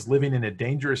 America's living in a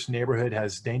dangerous neighborhood,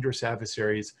 has dangerous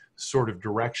adversaries sort of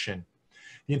direction.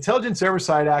 The Intelligence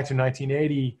Oversight Act of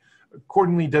 1980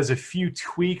 accordingly does a few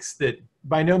tweaks that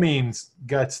by no means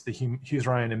guts the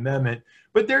Hughes-Ryan Amendment,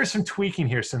 but there's some tweaking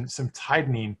here, some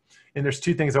tightening, and there's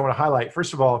two things I want to highlight.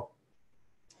 First of all,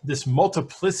 this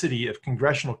multiplicity of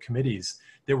congressional committees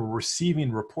that were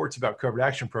receiving reports about covert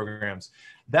action programs,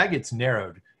 that gets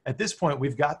narrowed. At this point,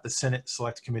 we've got the Senate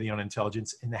Select Committee on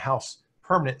Intelligence and the House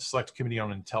Permanent Select Committee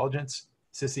on Intelligence,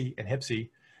 SISI and HPSI.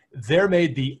 They're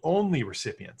made the only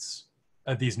recipients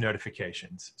of these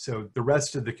notifications. So the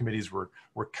rest of the committees were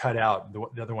cut out,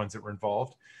 the other ones that were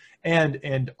involved.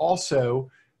 And also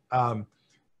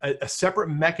a separate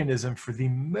mechanism for the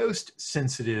most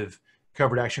sensitive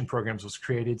covert action programs was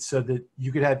created so that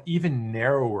you could have even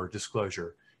narrower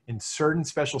disclosure. In certain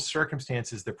special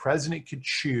circumstances, the president could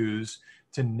choose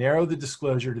to narrow the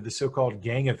disclosure to the so-called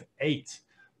Gang of Eight.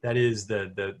 That is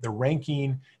the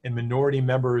ranking and minority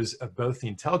members of both the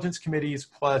intelligence committees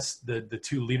plus the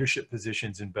two leadership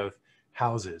positions in both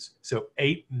houses. So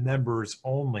 8 members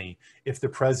only if the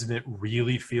president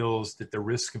really feels that the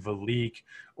risk of a leak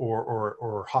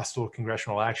or hostile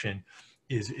congressional action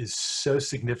is so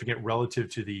significant relative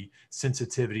to the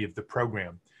sensitivity of the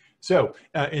program. So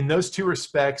in those two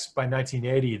respects, by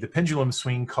 1980, the pendulum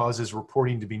swing causes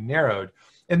reporting to be narrowed.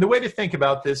 And the way to think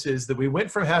about this is that we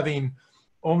went from having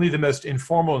only the most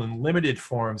informal and limited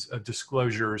forms of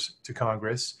disclosures to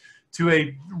Congress to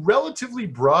a relatively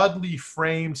broadly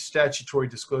framed statutory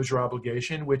disclosure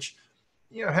obligation, which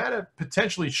had a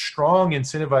potentially strong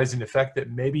incentivizing effect that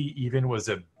maybe even was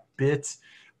a bit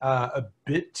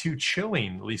too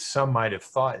chilling, at least some might have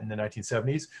thought in the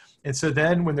 1970s. And so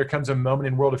then when there comes a moment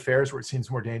in world affairs where it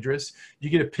seems more dangerous, you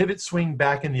get a pivot swing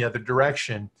back in the other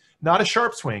direction, not a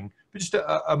sharp swing, but just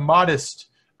a modest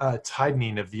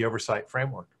tightening of the oversight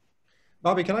framework.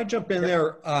 Bobby, can I jump in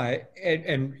there?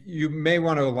 And you may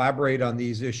want to elaborate on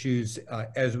these issues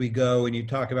as we go and you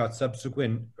talk about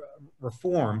subsequent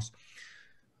reforms.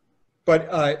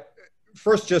 But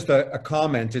first, just a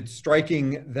comment. It's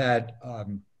striking that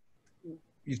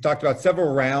you've talked about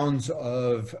several rounds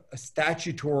of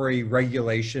statutory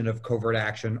regulation of covert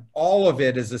action. All of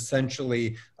it is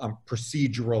essentially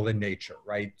procedural in nature,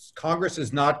 right? Congress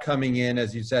is not coming in,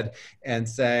 as you said, and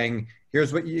saying,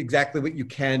 here's exactly what you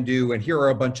can do, and here are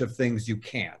a bunch of things you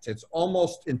can't. It's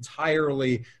almost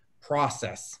entirely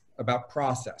about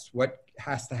process. What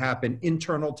has to happen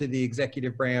internal to the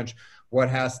executive branch, what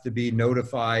has to be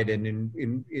notified and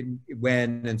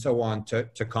when and so on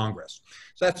to Congress.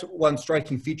 So that's one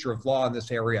striking feature of law in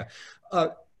this area.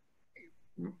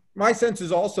 My sense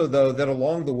is also, though, that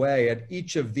along the way at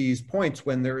each of these points,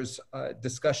 when there's a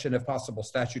discussion of possible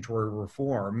statutory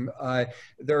reform,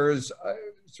 there's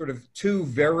sort of two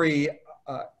very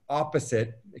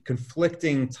opposite,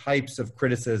 conflicting types of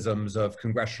criticisms of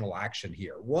congressional action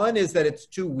here. One is that it's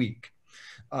too weak,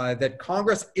 that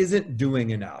Congress isn't doing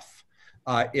enough.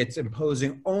 It's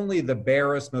imposing only the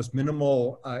barest, most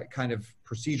minimal kind of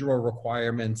procedural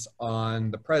requirements on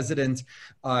the president.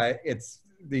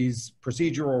 These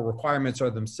procedural requirements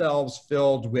are themselves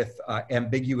filled with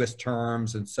ambiguous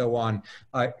terms and so on.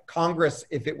 Congress,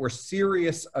 if it were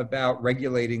serious about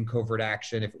regulating covert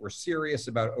action, if it were serious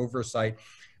about oversight,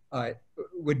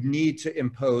 would need to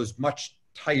impose much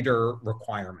tighter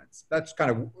requirements. That's kind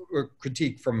of a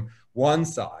critique from one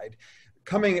side.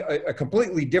 Coming a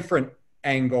completely different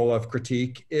angle of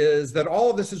critique is that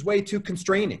all of this is way too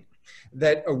constraining.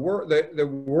 That the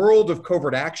world of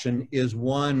covert action is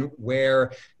one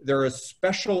where there is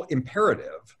special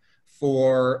imperative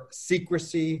for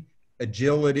secrecy,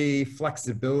 agility,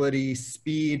 flexibility,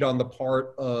 speed on the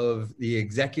part of the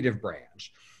executive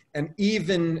branch. And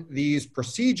even these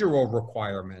procedural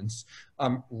requirements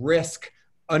risk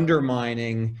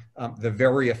undermining the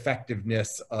very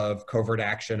effectiveness of covert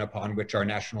action upon which our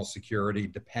national security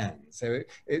depends. So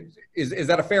is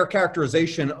that a fair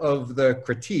characterization of the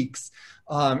critiques?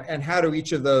 And how do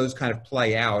each of those kind of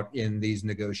play out in these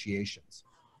negotiations?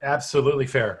 Absolutely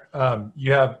fair.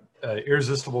 You have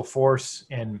irresistible force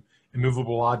and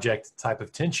immovable object type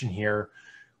of tension here,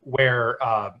 where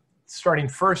starting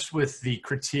first with the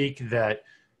critique that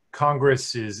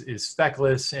Congress is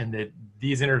feckless and that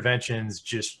these interventions,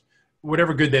 just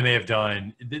whatever good they may have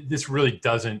done, this really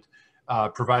doesn't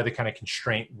provide the kind of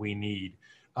constraint we need.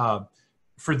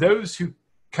 For those who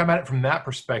come at it from that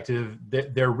perspective,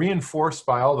 they're reinforced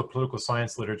by all the political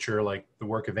science literature, like the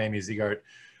work of Amy Ziegart,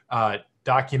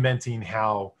 documenting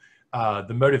how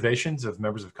the motivations of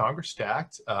members of Congress to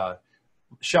act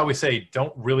shall we say,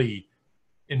 don't really,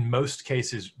 in most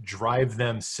cases, drive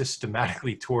them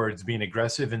systematically towards being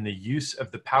aggressive in the use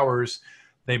of the powers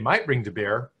they might bring to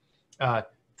bear,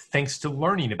 thanks to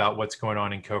learning about what's going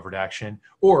on in covert action,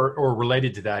 or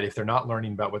related to that, if they're not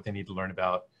learning about what they need to learn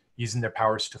about, using their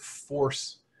powers to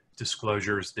force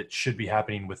disclosures that should be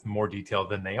happening with more detail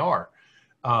than they are.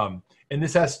 And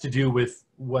this has to do with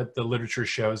what the literature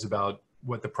shows about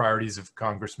what the priorities of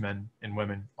congressmen and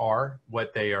women are,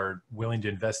 what they are willing to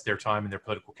invest their time and their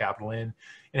political capital in. And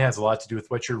it has a lot to do with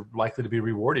what you're likely to be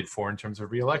rewarded for in terms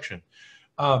of reelection.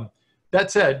 That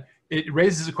said, it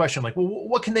raises a question like, well,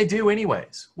 what can they do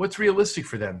anyways? What's realistic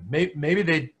for them? Maybe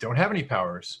they don't have any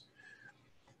powers.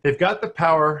 They've got the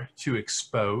power to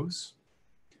expose.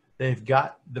 They've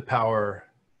got the power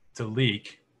to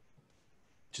leak,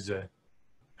 which is a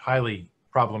highly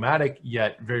problematic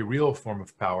yet very real form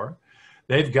of power.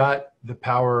 They've got the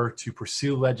power to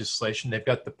pursue legislation. They've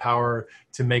got the power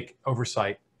to make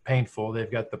oversight painful.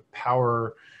 They've got the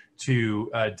power to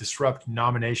disrupt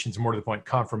nominations, more to the point,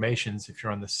 confirmations, if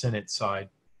you're on the Senate side.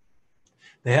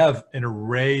 They have an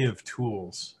array of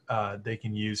tools they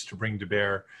can use to bring to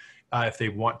bear if they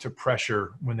want to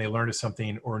pressure when they learn of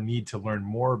something or need to learn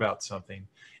more about something.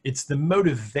 It's the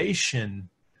motivation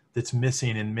that's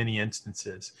missing in many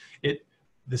instances.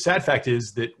 The sad fact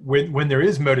is that when there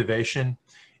is motivation,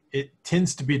 it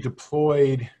tends to be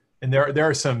deployed, and there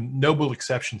are some noble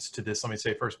exceptions to this, let me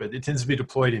say first, but it tends to be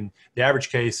deployed in the average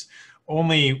case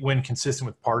only when consistent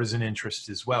with partisan interests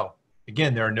as well.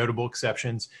 Again, there are notable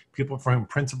exceptions, people for whom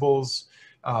principles,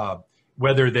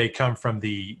 whether they come from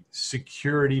the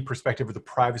security perspective or the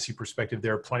privacy perspective,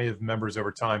 there are plenty of members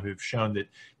over time who've shown that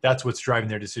that's what's driving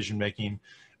their decision making.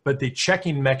 But the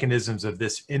checking mechanisms of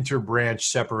this interbranch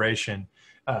separation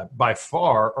by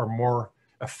far are more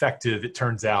effective, it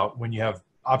turns out, when you have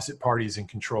opposite parties in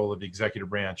control of the executive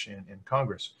branch and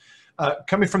Congress.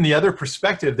 Coming from the other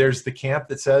perspective, there's the camp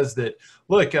that says that,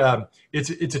 look,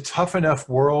 it's a tough enough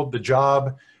world. The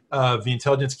job of the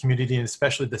intelligence community, and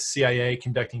especially the CIA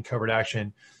conducting covert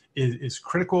action, is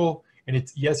critical. And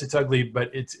yes, it's ugly, but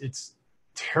it's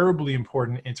terribly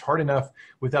important. It's hard enough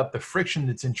without the friction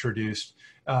that's introduced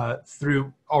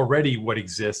through already what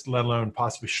exists, let alone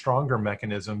possibly stronger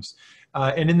mechanisms.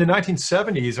 And in the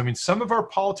 1970s, I mean, some of our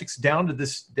politics down to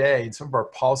this day and some of our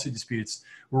policy disputes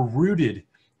were rooted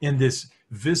in this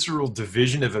visceral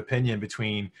division of opinion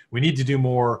between we need to do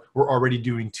more, we're already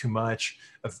doing too much,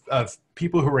 of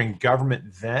people who were in government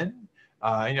then.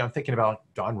 I'm thinking about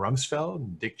Don Rumsfeld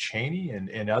and Dick Cheney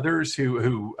and others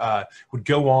who would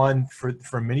go on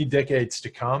for many decades to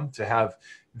come to have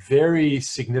very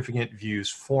significant views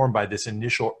formed by this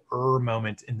initial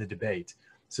moment in the debate.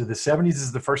 So the 70s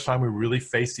is the first time we really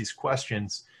faced these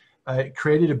questions. It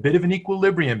created a bit of an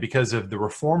equilibrium because of the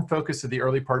reform focus of the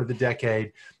early part of the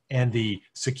decade and the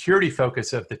security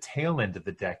focus of the tail end of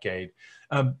the decade.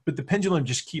 But the pendulum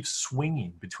just keeps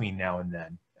swinging between now and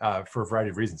then for a variety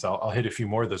of reasons. I'll hit a few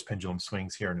more of those pendulum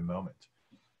swings here in a moment.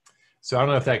 So I don't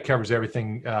know if that covers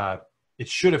everything it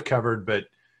should have covered, but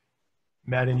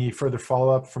Matt, any further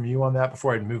follow-up from you on that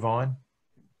before I move on?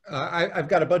 I've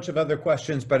got a bunch of other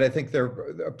questions, but I think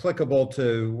they're applicable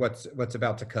to what's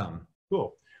about to come.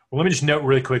 Cool. Well, let me just note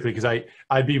really quickly, because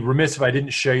I'd be remiss if I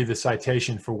didn't show you the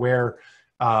citation for where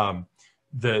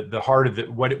the heart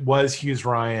of what it was, Hughes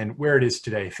Ryan, where it is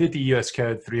today. 50 U.S.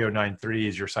 Code 3093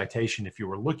 is your citation if you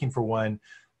were looking for one,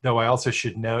 though I also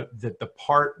should note that the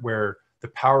part where the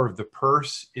power of the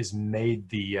purse is made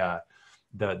the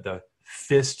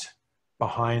fist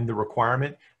behind the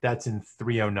requirement, that's in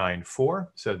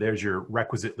 3094. So there's your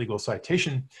requisite legal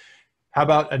citation. How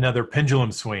about another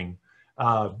pendulum swing?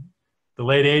 The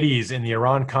late 80s in the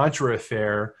Iran-Contra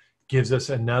affair gives us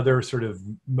another sort of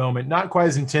moment, not quite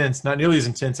as intense, not nearly as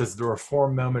intense as the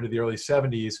reform moment of the early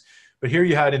 70s, but here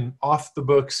you had an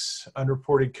off-the-books,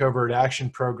 unreported covert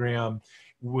action program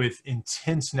with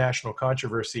intense national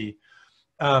controversy.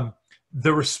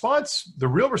 The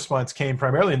real response came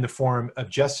primarily in the form of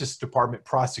Justice Department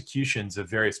prosecutions of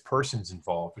various persons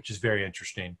involved, which is very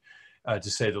interesting, to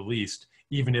say the least,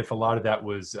 even if a lot of that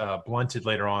was blunted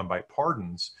later on by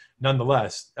pardons.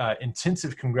 Nonetheless,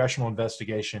 intensive congressional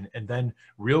investigation and then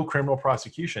real criminal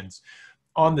prosecutions.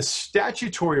 On the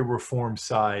statutory reform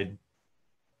side,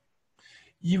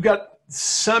 you've got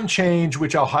some change,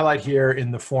 which I'll highlight here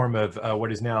in the form of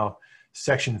what is now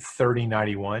Section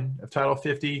 3091 of Title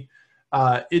 50.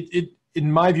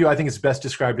 In my view, I think it's best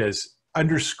described as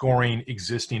underscoring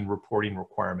existing reporting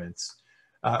requirements.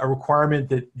 A requirement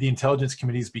that the intelligence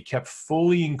committees be kept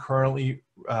fully and currently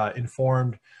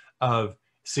informed of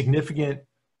significant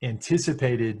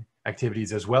anticipated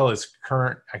activities as well as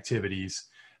current activities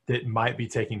that might be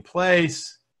taking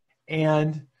place,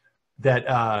 and that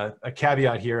a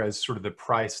caveat here as sort of the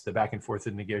price, the back and forth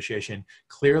of the negotiation,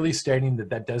 clearly stating that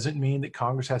that doesn't mean that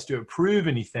Congress has to approve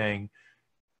anything.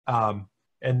 And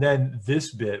then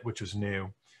this bit, which was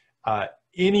new,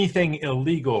 anything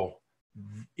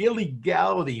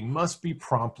illegality must be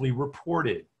promptly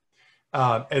reported,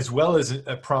 as well as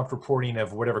a prompt reporting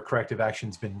of whatever corrective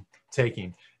action's been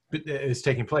taking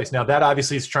place. Now, that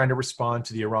obviously is trying to respond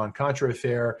to the Iran-Contra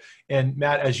affair. And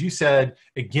Matt, as you said,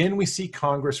 again, we see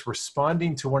Congress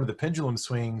responding to one of the pendulum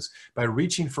swings by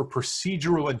reaching for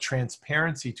procedural and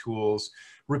transparency tools,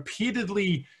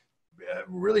 repeatedly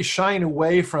really shying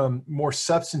away from more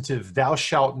substantive thou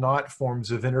shalt not forms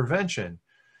of intervention.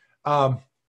 And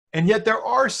yet there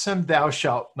are some thou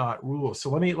shalt not rules. So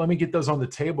let me get those on the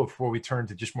table before we turn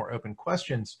to just more open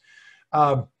questions.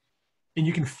 And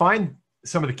you can find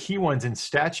some of the key ones in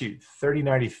statute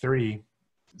 3093,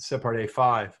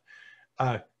 subpart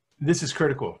A5. This is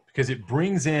critical because it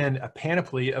brings in a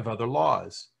panoply of other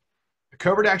laws. A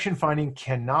covert action finding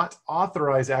cannot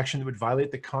authorize action that would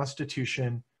violate the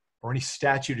Constitution or any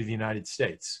statute of the United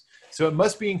States. So it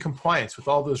must be in compliance with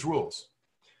all those rules.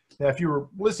 Now, if you were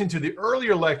listening to the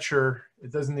earlier lecture,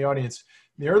 it does in the audience,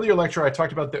 in the earlier lecture, I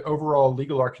talked about the overall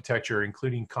legal architecture,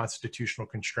 including constitutional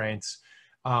constraints,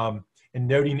 and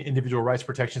noting individual rights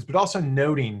protections, but also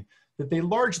noting that they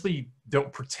largely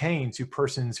don't pertain to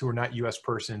persons who are not US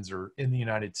persons or in the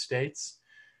United States.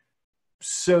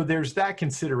 So there's that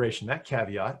consideration, that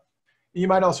caveat. You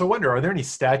might also wonder, are there any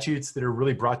statutes that are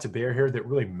really brought to bear here that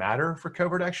really matter for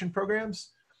covert action programs?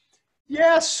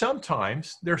 Yes,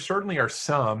 sometimes. There certainly are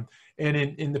some. And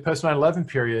in the post 9/11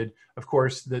 period, of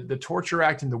course, the Torture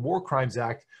Act and the War Crimes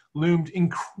Act loomed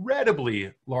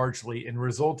incredibly largely and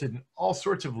resulted in all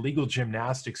sorts of legal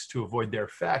gymnastics to avoid their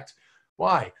effect.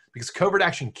 Why? Because covert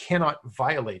action cannot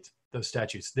violate those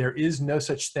statutes. There is no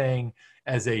such thing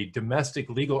as a domestic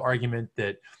legal argument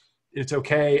that it's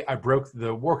okay, I broke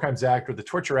the War Crimes Act or the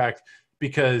Torture Act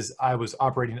because I was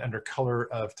operating under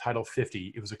color of Title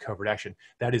 50. It was a covert action.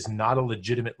 That is not a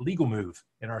legitimate legal move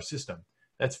in our system.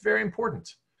 That's very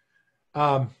important.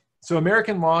 So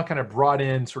American law kind of brought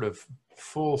in sort of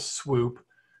full swoop.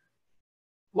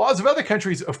 Laws of other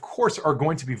countries, of course, are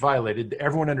going to be violated.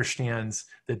 Everyone understands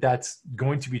that that's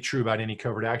going to be true about any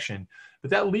covert action,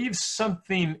 but that leaves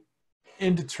something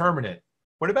indeterminate.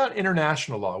 What about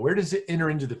international law? Where does it enter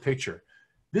into the picture?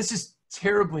 This is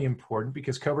terribly important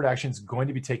because covert action is going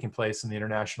to be taking place in the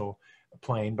international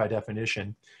plane by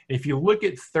definition. If you look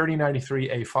at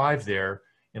 3093A5 there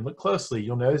and look closely,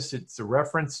 you'll notice it's a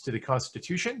reference to the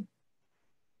Constitution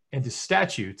and to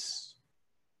statutes.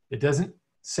 It doesn't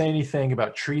say anything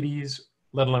about treaties,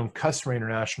 let alone customary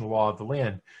international law of the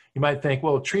land. You might think,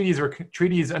 well, treaties are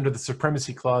treaties under the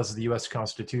Supremacy Clause of the US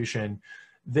Constitution.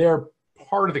 They're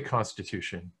part of the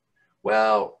Constitution.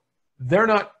 Well, they're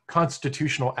not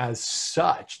constitutional as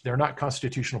such. They're not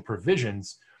constitutional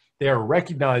provisions. They are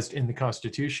recognized in the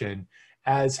Constitution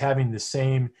as having the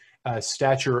same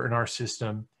stature in our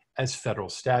system as federal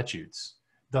statutes,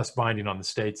 thus binding on the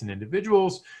states and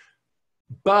individuals.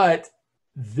 But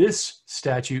this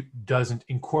statute doesn't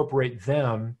incorporate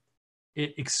them.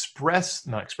 It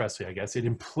not expressly, I guess, it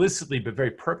implicitly, but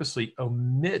very purposely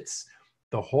omits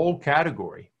the whole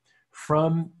category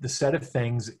from the set of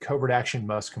things that covert action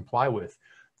must comply with.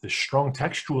 The strong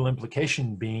textual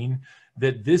implication being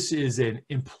that this is an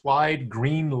implied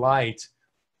green light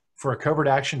for a covert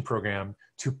action program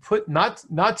to put, not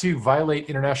to violate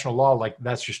international law, like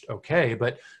that's just okay,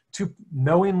 but to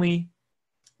knowingly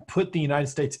put the United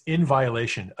States in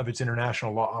violation of its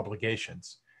international law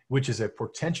obligations, which is a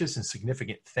portentous and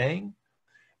significant thing.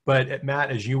 But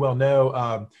Matt, as you well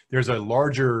know, there's a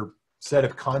larger set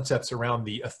of concepts around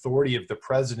the authority of the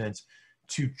president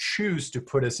to choose to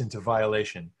put us into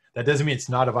violation. That doesn't mean it's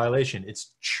not a violation.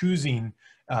 It's choosing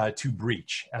to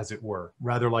breach, as it were,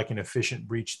 rather like an efficient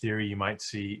breach theory you might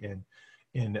see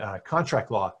in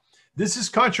contract law. This is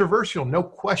controversial, no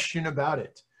question about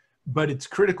it. But it's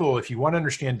critical if you want to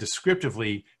understand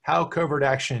descriptively how covert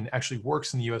action actually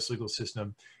works in the US legal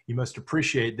system. You must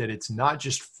appreciate that it's not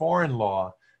just foreign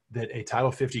law that a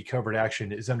Title 50 covert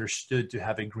action is understood to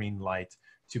have a green light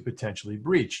to potentially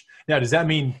breach. Now, does that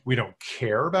mean we don't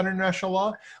care about international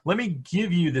law? Let me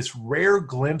give you this rare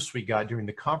glimpse we got during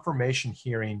the confirmation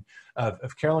hearing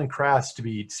of Carolyn Krass to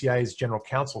be CIA's general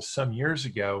counsel some years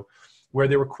ago, where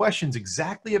there were questions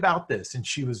exactly about this. And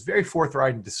she was very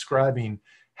forthright in describing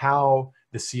how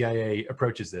the CIA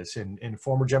approaches this. And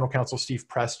former general counsel Steve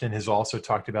Preston has also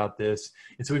talked about this.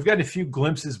 And so we've got a few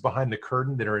glimpses behind the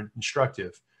curtain that are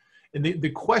instructive. And the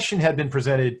question had been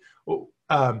presented,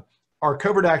 are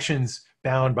covert actions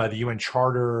bound by the UN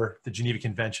Charter, the Geneva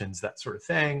Conventions, that sort of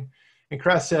thing. And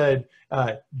Kress said,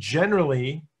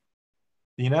 generally,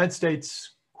 the United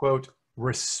States, quote,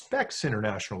 respects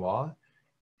international law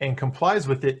and complies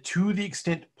with it to the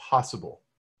extent possible.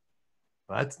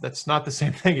 That's not the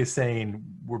same thing as saying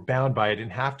we're bound by it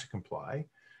and have to comply.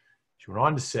 She went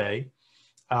on to say,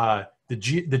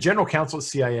 the General Counsel at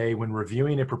CIA, when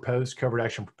reviewing a proposed covert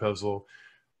action proposal,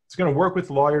 is going to work with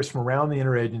lawyers from around the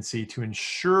interagency to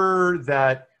ensure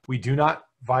that we do not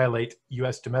violate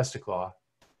U.S. domestic law.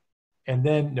 And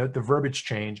then note the verbiage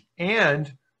change,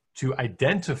 and to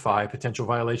identify potential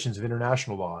violations of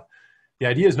international law. The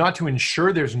idea is not to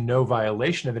ensure there's no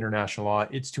violation of international law.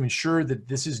 It's to ensure that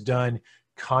this is done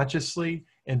consciously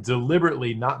and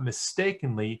deliberately, not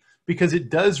mistakenly, because it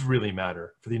does really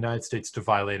matter for the United States to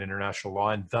violate international law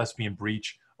and thus be in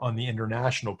breach on the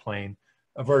international plane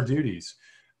of our duties.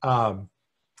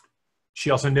 She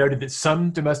also noted that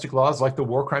some domestic laws, like the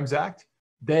War Crimes Act,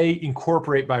 they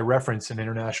incorporate by reference an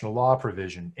international law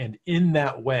provision. And in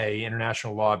that way,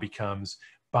 international law becomes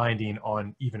binding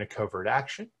on even a covert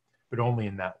action, but only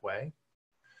in that way.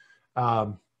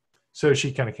 So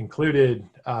she kind of concluded,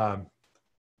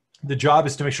 the job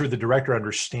is to make sure the director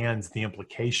understands the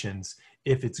implications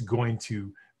if it's going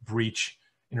to breach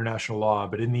international law.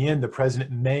 But in the end, the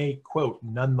president may, quote,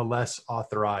 nonetheless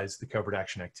authorize the covert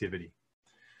action activity.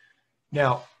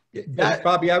 Now,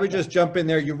 Bobby, I would just jump in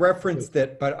there. You referenced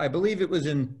it, but I believe it was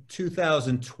in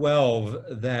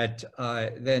 2012 that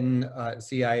then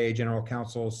CIA General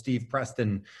Counsel Steve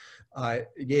Preston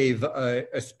gave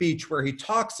a speech where he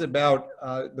talks about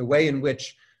the way in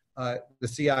which the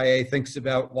CIA thinks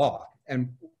about law.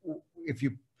 And if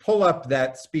you pull up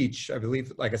that speech, I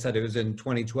believe, like I said, it was in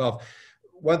 2012,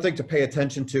 one thing to pay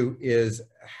attention to is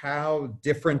how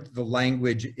different the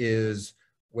language is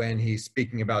when he's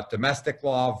speaking about domestic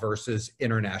law versus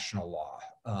international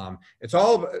law. It's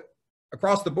all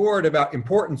across the board about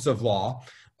importance of law,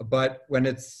 but when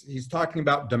he's talking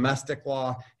about domestic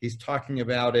law, he's talking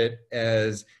about it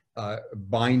as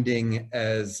binding,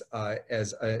 as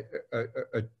a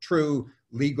true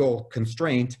legal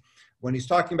constraint. When he's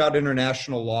talking about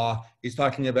international law, he's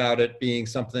talking about it being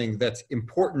something that's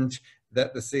important,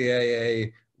 that the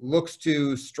CIA looks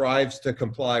to, strives to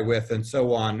comply with, and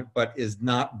so on, but is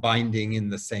not binding in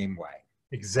the same way.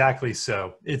 Exactly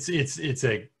so. It's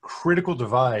a critical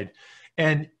divide.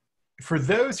 And for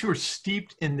those who are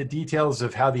steeped in the details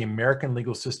of how the American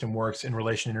legal system works in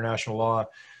relation to international law,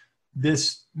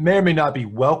 this may or may not be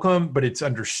welcome, but it's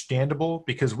understandable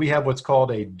because we have what's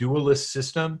called a dualist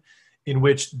system in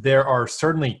which there are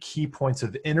certainly key points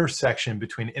of intersection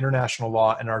between international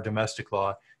law and our domestic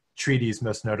law, treaties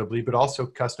most notably, but also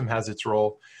custom has its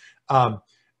role.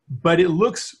 But it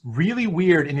looks really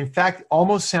weird and in fact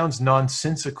almost sounds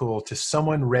nonsensical to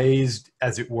someone raised,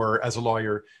 as it were, as a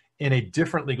lawyer in a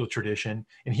different legal tradition.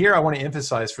 And here I want to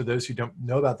emphasize for those who don't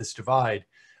know about this divide,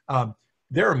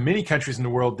 there are many countries in the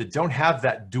world that don't have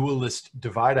that dualist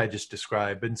divide I just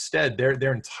described, but instead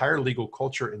their entire legal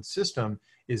culture and system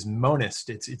is monist.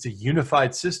 It's a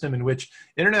unified system in which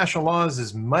international law is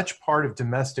as much part of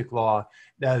domestic law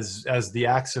as the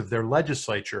acts of their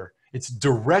legislature. It's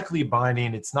directly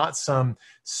binding. It's not some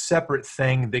separate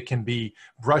thing that can be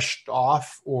brushed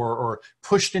off or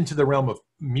pushed into the realm of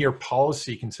mere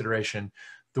policy consideration,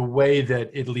 the way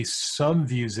that at least some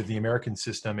views of the American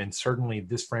system, and certainly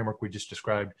this framework we just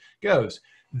described, goes.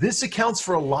 This accounts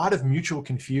for a lot of mutual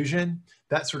confusion,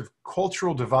 that sort of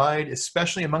cultural divide,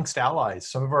 especially amongst allies.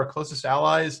 Some of our closest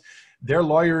allies, their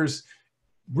lawyers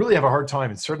really have a hard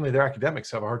time, and certainly their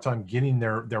academics have a hard time getting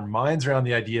their minds around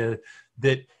the idea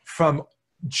that from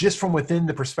within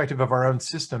the perspective of our own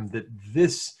system, that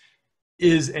this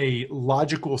is a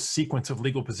logical sequence of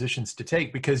legal positions to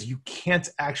take, because you can't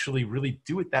actually really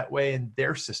do it that way in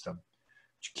their system.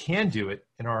 But you can do it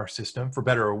in our system, for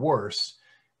better or worse.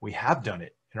 We have done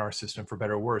it in our system, for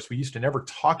better or worse. We used to never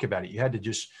talk about it. You had to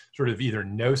just sort of either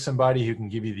know somebody who can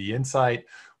give you the insight,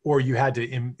 or you had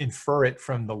to infer it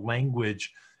from the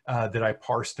language that I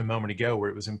parsed a moment ago, where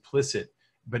it was implicit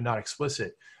but not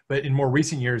explicit. But in more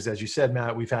recent years, as you said,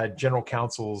 Matt, we've had general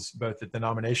counsels, both at the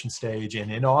nomination stage and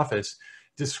in office,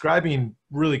 describing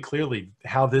really clearly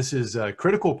how this is a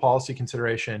critical policy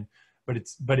consideration, but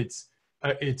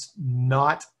it's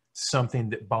not something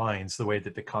that binds the way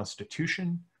that the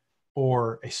Constitution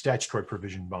or a statutory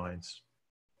provision binds.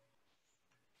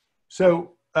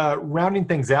 So rounding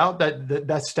things out,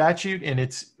 that statute and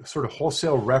its sort of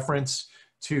wholesale reference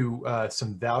to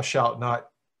some thou shalt not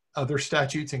other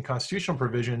statutes and constitutional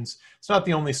provisions, it's not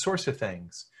the only source of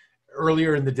things.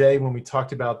 Earlier in the day, when we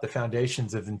talked about the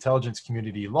foundations of intelligence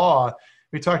community law,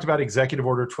 We talked about Executive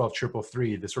Order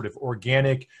 12333, the sort of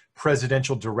organic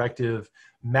presidential directive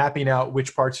mapping out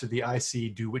which parts of the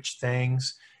IC do which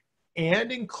things,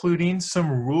 and including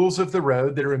some rules of the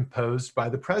road that are imposed by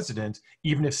the president,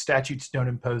 even if statutes don't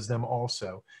impose them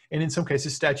also. And in some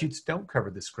cases, statutes don't cover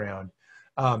this ground.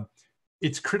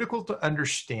 It's critical to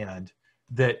understand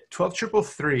that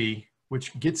 12333,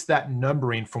 which gets that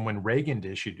numbering from when Reagan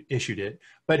issued it,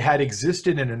 but had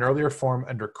existed in an earlier form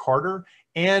under Carter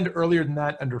and earlier than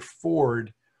that under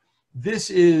Ford, this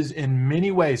is in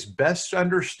many ways best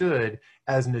understood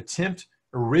as an attempt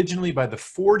originally by the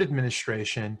Ford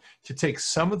administration to take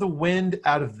some of the wind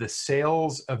out of the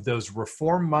sails of those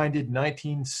reform-minded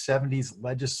 1970s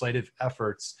legislative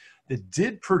efforts that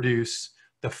did produce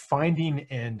the finding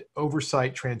and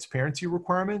oversight transparency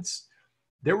requirements.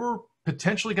 There were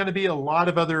potentially going to be a lot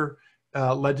of other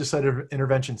legislative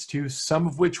interventions too, some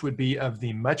of which would be of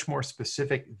the much more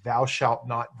specific thou shalt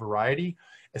not variety,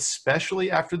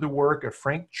 especially after the work of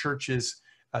Frank Church's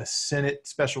Senate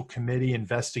Special Committee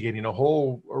investigating a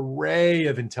whole array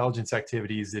of intelligence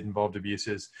activities that involved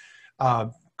abuses,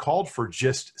 called for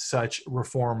just such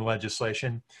reform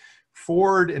legislation.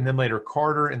 Ford, and then later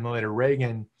Carter, and then later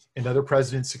Reagan, and other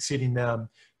presidents succeeding them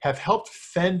have helped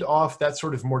fend off that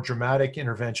sort of more dramatic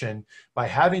intervention by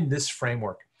having this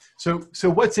framework. So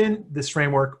what's in this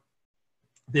framework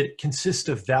that consists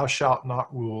of thou shalt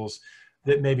not rules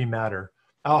that maybe matter?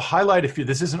 I'll highlight a few.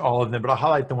 This isn't all of them, but I'll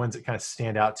highlight the ones that kind of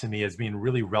stand out to me as being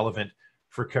really relevant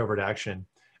for covert action,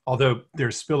 although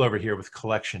there's spillover here with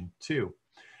collection too.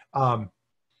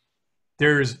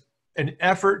 There's an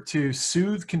effort to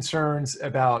soothe concerns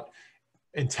about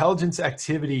intelligence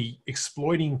activity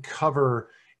exploiting cover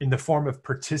in the form of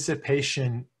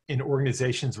participation in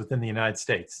organizations within the United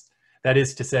States. That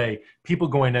is to say, people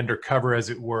going undercover, as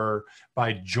it were,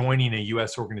 by joining a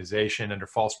US organization under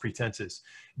false pretenses.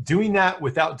 Doing that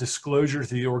without disclosure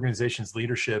to the organization's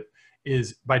leadership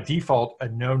is by default a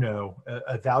no-no,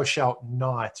 a thou shalt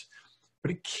not,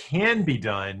 but it can be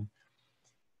done.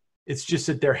 It's just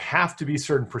that there have to be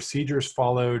certain procedures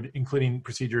followed, including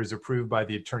procedures approved by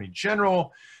the Attorney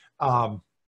General.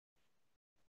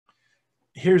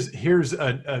 Here's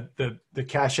the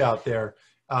cash out there.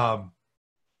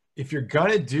 If you're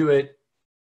going to do it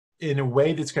in a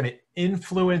way that's going to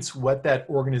influence what that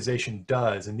organization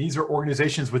does, and these are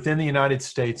organizations within the United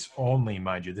States only,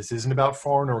 mind you, this isn't about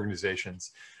foreign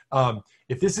organizations.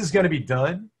 If this is going to be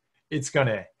done, it's going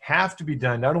to have to be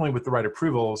done not only with the right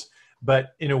approvals,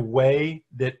 but in a way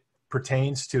that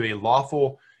pertains to a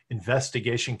lawful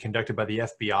investigation conducted by the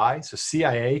FBI. So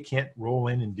CIA can't roll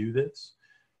in and do this,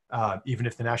 even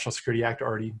if the National Security Act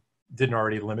didn't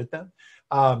already limit them.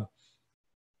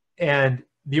 And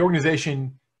the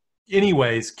organization,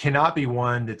 anyways, cannot be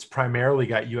one that's primarily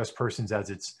got U.S. persons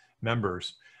as its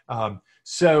members.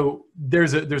 So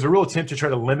there's a real attempt to try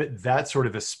to limit that sort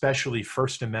of especially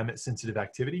First Amendment sensitive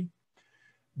activity.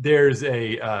 There's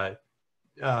a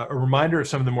reminder of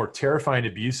some of the more terrifying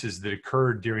abuses that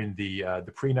occurred during the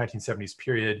pre-1970s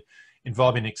period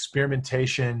involving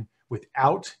experimentation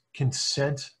without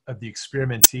consent of the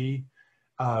experimentee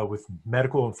with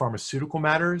medical and pharmaceutical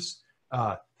matters.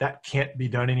 That can't be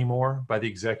done anymore by the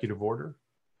executive order.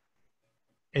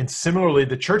 And similarly,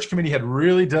 the Church Committee had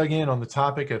really dug in on the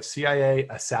topic of CIA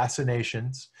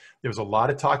assassinations. There was a lot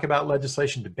of talk about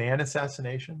legislation to ban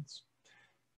assassinations.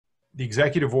 The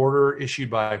executive order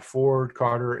issued by Ford,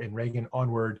 Carter, and Reagan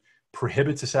onward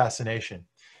prohibits assassination.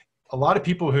 A lot of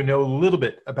people who know a little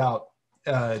bit about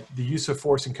the use of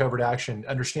force in covert action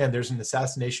understand there's an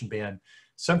assassination ban.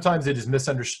 Sometimes it is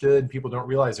misunderstood. People don't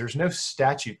realize there's no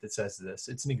statute that says this.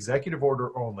 It's an executive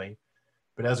order only.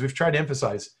 But as we've tried to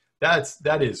emphasize,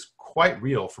 that is quite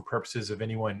real for purposes of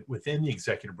anyone within the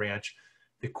executive branch.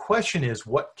 The question is,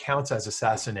 what counts as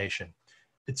assassination?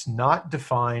 It's not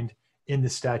defined in the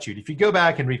statute. If you go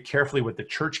back and read carefully what the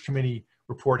Church Committee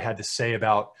report had to say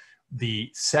about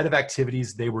the set of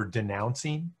activities they were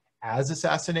denouncing as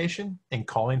assassination and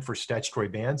calling for statutory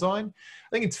bans on, I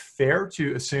think it's fair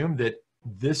to assume that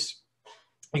this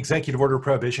executive order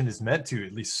prohibition is meant to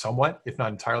at least somewhat, if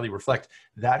not entirely, reflect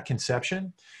that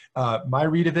conception. My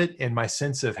read of it and my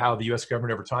sense of how the US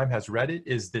government over time has read it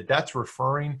is that that's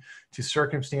referring to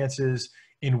circumstances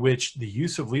in which the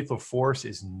use of lethal force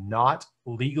is not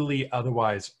legally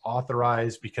otherwise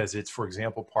authorized because it's, for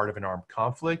example, part of an armed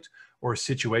conflict or a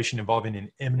situation involving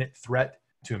an imminent threat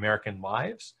to American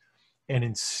lives. And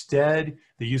instead,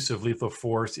 the use of lethal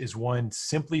force is one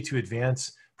simply to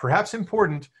advance, perhaps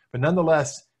important, but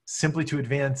nonetheless, simply to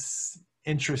advance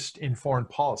interest in foreign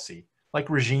policy. like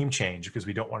regime change, because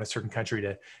we don't want a certain country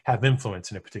to have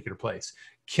influence in a particular place.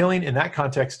 Killing in that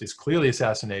context is clearly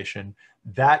assassination.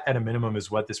 That at a minimum is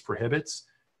what this prohibits,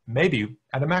 maybe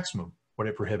at a maximum what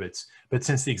it prohibits. But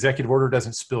since the executive order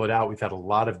doesn't spill it out, we've had a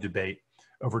lot of debate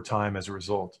over time as a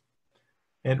result.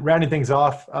 And rounding things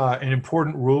off, an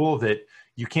important rule that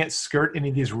you can't skirt any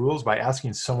of these rules by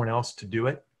asking someone else to do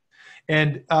it.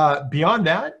 And beyond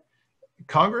that,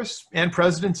 Congress and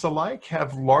presidents alike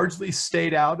have largely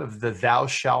stayed out of the thou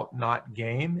shalt not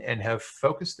game and have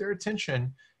focused their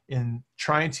attention in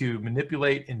trying to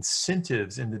manipulate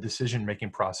incentives in the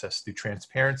decision-making process through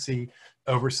transparency,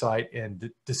 oversight, and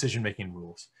decision-making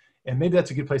rules. And maybe that's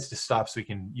a good place to stop so we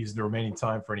can use the remaining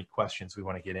time for any questions we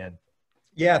want to get in.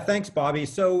 Yeah, thanks, Bobby.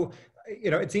 So,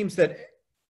 it seems that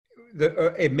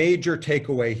a major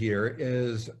takeaway here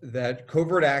is that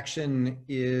covert action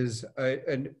is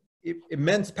an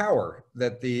immense power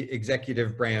that the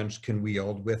executive branch can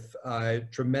wield with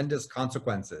tremendous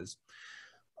consequences.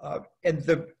 And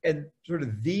sort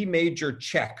of the major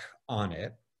check on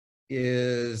it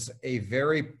is a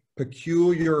very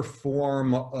peculiar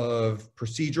form of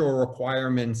procedural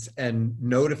requirements and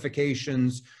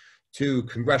notifications to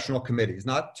congressional committees,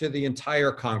 not to the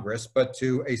entire Congress, but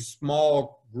to a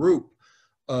small group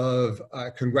of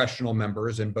congressional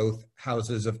members in both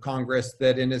houses of Congress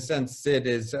that in a sense sit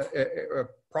as a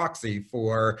proxy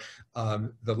for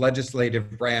the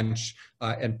legislative branch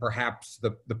and perhaps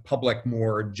the public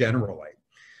more generally.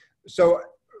 So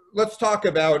let's talk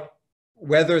about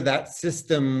whether that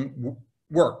system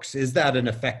works. Is that an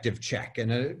effective check?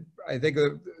 And I think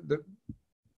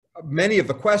many of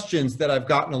the questions that I've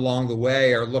gotten along the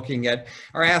way are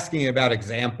asking about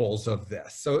examples of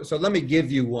this. So let me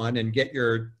give you one and get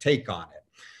your take on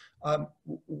it.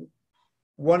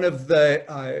 One of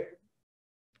the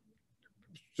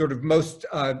sort of most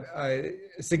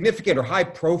significant or high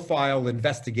profile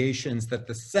investigations that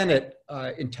the Senate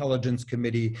Intelligence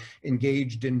Committee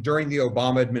engaged in during the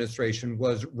Obama administration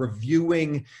was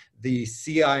reviewing the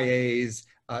CIA's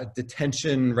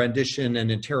detention, rendition, and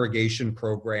interrogation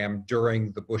program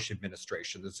during the Bush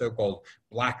administration, the so-called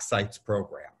Black Sites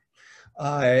program.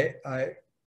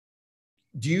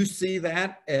 Do you see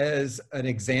that as an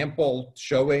example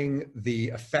showing the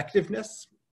effectiveness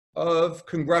of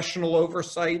congressional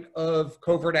oversight of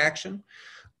covert action,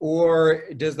 or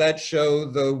does that show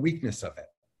the weakness of it?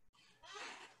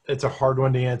 It's a hard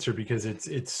one to answer because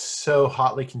it's so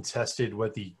hotly contested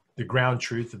what the ground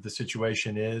truth of the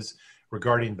situation is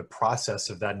regarding the process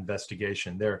of that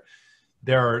investigation. There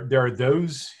are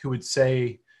those who would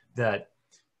say that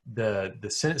the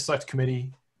Senate Select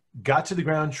Committee got to the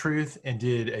ground truth and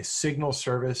did a signal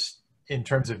service in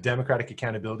terms of democratic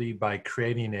accountability by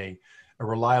creating a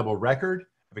reliable record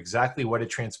of exactly what had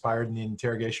transpired in the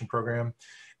interrogation program.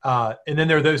 And then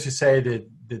there are those who say that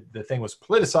the thing was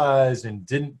politicized and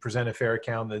didn't present a fair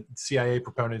account. The CIA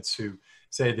proponents who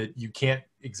say that you can't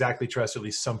exactly trust at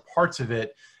least some parts of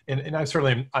it. And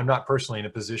I'm not personally in a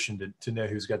position to know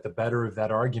who's got the better of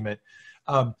that argument.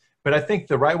 But I think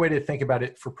the right way to think about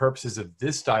it for purposes of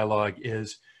this dialogue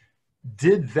is,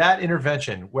 did that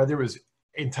intervention, whether it was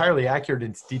entirely accurate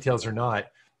in its details or not,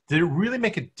 did it really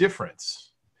make a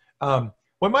difference? One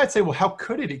might say, well, how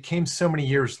could it? It came so many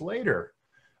years later.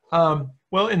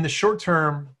 Well, in the short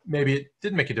term, maybe it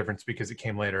did make a difference because it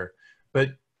came later.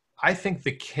 But I think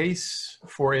the case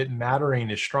for it mattering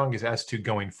is strong as to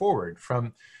going forward.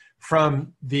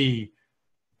 From the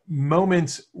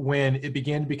moment when it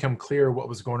began to become clear what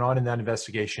was going on in that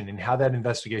investigation and how that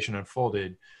investigation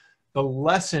unfolded, the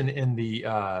lesson in the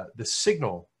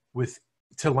signal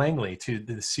to Langley, to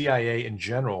the CIA in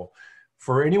general,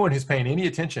 for anyone who's paying any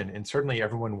attention, and certainly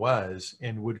everyone was,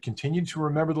 and would continue to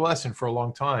remember the lesson for a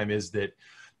long time, is that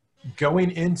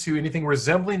going into anything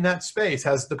resembling that space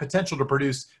has the potential to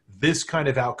produce this kind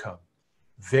of outcome.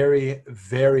 Very,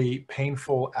 very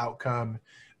painful outcome,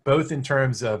 both in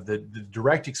terms of the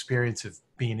direct experience of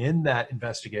being in that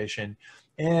investigation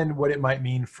and what it might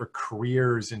mean for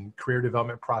careers and career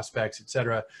development prospects, et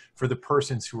cetera, for the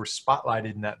persons who were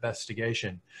spotlighted in that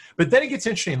investigation. But then it gets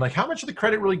interesting, like how much of the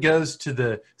credit really goes to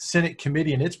the Senate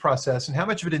committee and its process, and how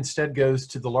much of it instead goes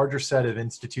to the larger set of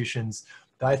institutions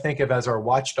that I think of as our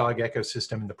watchdog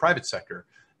ecosystem in the private sector,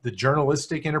 the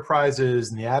journalistic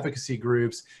enterprises and the advocacy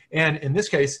groups, and in this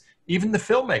case, even the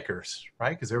filmmakers,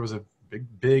 right? Because there was a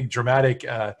big dramatic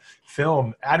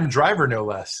film. Adam Driver, no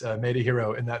less, made a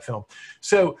hero in that film.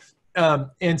 So,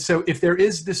 and so if there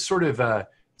is this sort of a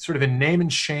name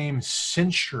and shame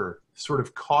censure sort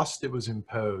of cost that was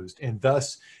imposed, and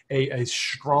thus a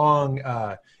strong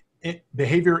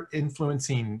behavior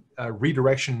influencing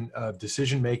redirection of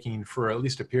decision making for at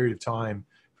least a period of time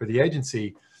for the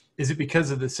agency. Is it because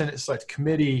of the Senate Select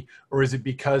Committee, or is it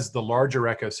because the larger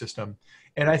ecosystem?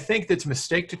 And I think that's a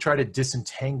mistake to try to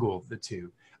disentangle the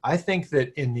two. I think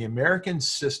that in the American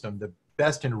system, the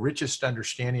best and richest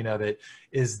understanding of it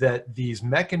is that these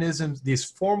mechanisms, these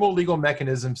formal legal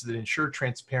mechanisms that ensure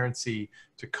transparency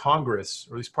to Congress,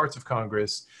 or these parts of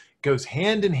Congress, goes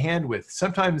hand in hand with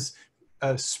sometimes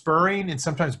spurring and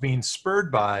sometimes being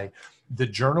spurred by the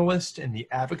journalists and the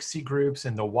advocacy groups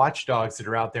and the watchdogs that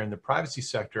are out there in the privacy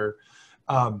sector.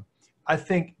 I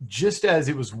think just as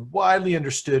it was widely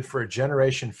understood for a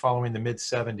generation following the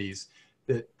mid-70s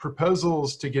that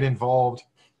proposals to get involved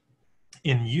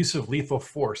in use of lethal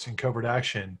force in covert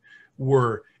action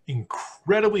were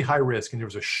incredibly high risk, and there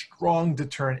was a strong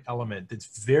deterrent element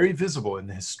that's very visible in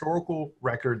the historical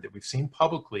record that we've seen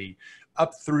publicly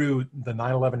up through the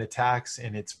 9/11 attacks,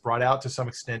 and it's brought out to some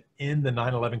extent in the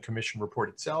 9/11 Commission report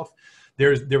itself.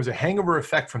 There was a hangover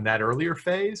effect from that earlier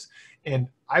phase, and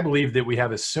I believe that we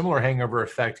have a similar hangover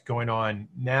effect going on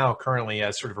now currently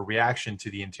as sort of a reaction to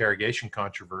the interrogation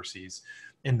controversies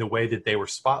in the way that they were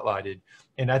spotlighted.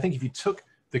 And I think if you took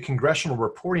the congressional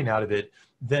reporting out of it,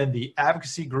 then the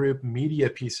advocacy group media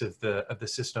piece of the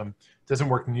system doesn't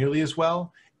work nearly as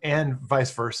well, and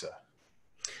vice versa.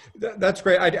 That's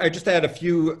great. I just add a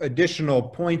few additional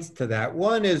points to that.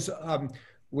 One is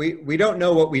we don't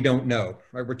know what we don't know.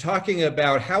 Right? We're talking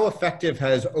about how effective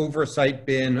has oversight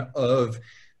been of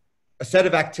a set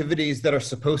of activities that are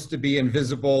supposed to be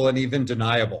invisible and even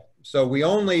deniable. So we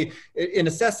only, in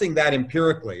assessing that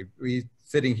empirically, we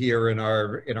sitting here in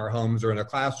our homes or in a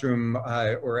classroom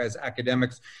or as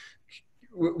academics,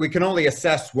 we can only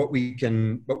assess what we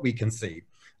can see.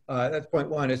 That's point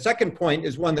one. A second point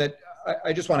is one that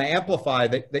I just want to amplify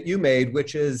that you made,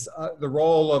 which is the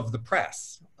role of the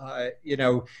press. You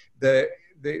know, the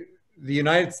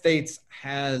United States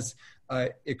has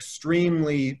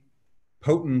extremely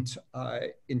potent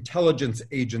intelligence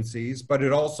agencies, but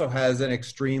it also has an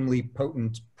extremely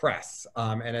potent press.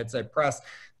 And it's a press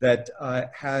that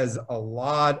has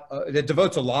that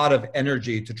devotes a lot of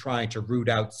energy to trying to root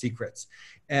out secrets.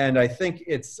 And I think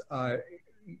it's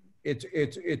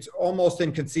almost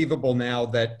inconceivable now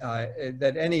that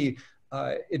that any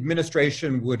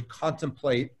administration would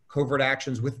contemplate covert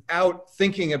actions without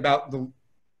thinking about the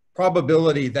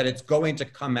probability that it's going to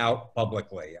come out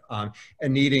publicly,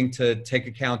 and needing to take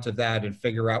account of that and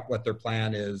figure out what their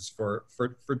plan is for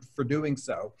doing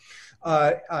so.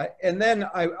 And then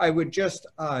I would just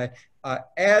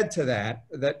add to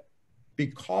that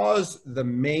because the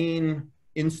main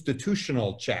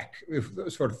institutional check,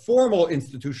 sort of formal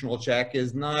institutional check,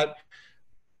 is not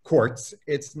courts,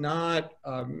 it's not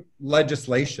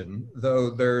legislation, though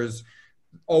there's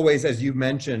always, as you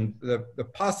mentioned, the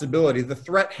possibility, the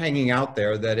threat hanging out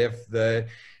there that if the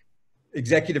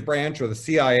executive branch or the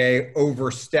CIA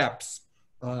oversteps,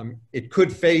 it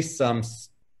could face some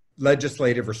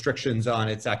legislative restrictions on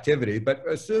its activity. But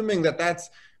assuming that that's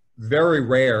very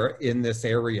rare in this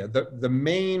area, the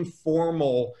main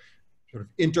formal sort of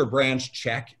interbranch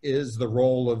check is the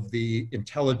role of the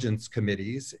intelligence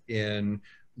committees in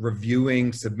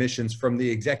reviewing submissions from the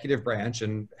executive branch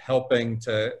and helping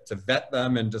to vet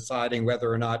them and deciding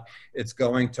whether or not it's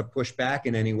going to push back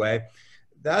in any way.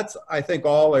 That's, I think,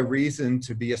 all a reason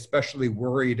to be especially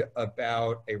worried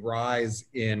about a rise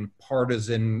in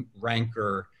partisan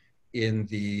rancor in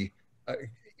the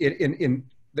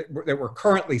that we're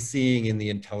currently seeing in the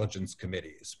intelligence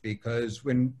committees. Because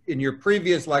when in your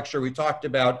previous lecture we talked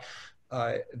about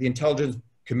the intelligence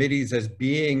committees as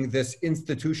being this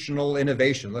institutional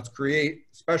innovation. Let's create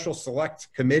special select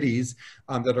committees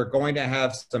that are going to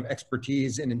have some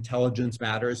expertise in intelligence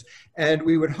matters. And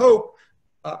we would hope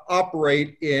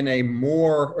operate in a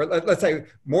more, or let's say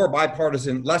more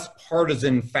bipartisan, less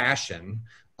partisan fashion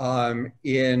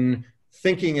in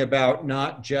thinking about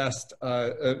not just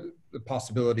the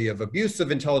possibility of abuse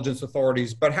of intelligence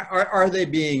authorities, but are they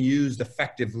being used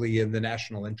effectively in the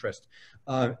national interest?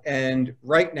 And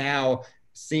right now,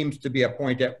 seems to be a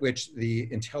point at which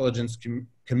the intelligence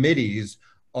committees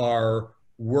are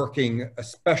working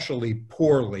especially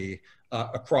poorly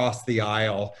across the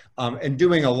aisle and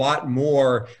doing a lot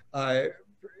more.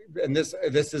 And this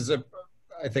is,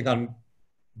 I think, on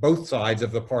both sides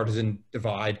of the partisan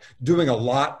divide, doing a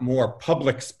lot more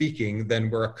public speaking than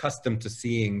we're accustomed to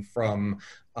seeing from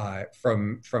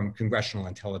congressional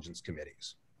intelligence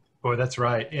committees. Boy, that's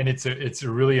right. And it's a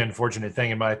really unfortunate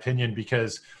thing, in my opinion,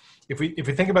 because if we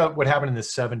think about what happened in the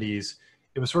 70s,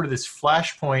 it was sort of this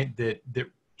flashpoint that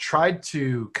tried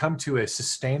to come to a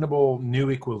sustainable new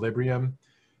equilibrium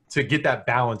to get that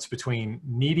balance between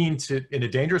needing to, in a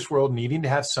dangerous world, needing to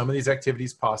have some of these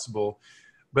activities possible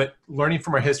but learning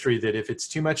from our history that if it's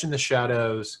too much in the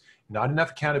shadows, not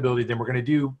enough accountability, then we're going to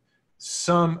do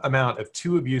some amount of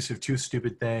too abusive, too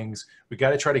stupid things. We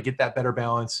got to try to get that better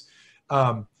balance.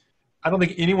 I don't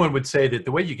think anyone would say that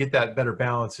the way you get that better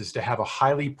balance is to have a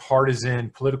highly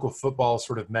partisan political football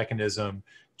sort of mechanism,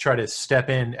 try to step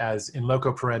in as in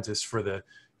loco parentis for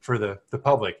the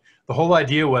public. The whole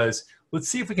idea was, let's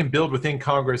see if we can build within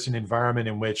Congress an environment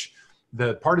in which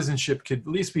the partisanship could at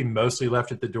least be mostly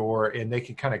left at the door, and they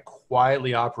can kind of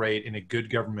quietly operate in a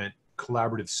good government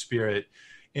collaborative spirit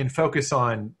and focus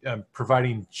on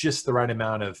providing just the right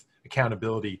amount of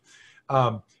accountability.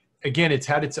 Again, it's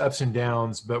had its ups and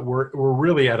downs, but we're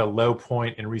really at a low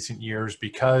point in recent years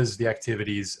because the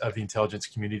activities of the intelligence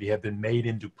community have been made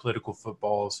into political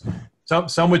footballs.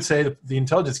 Some would say that the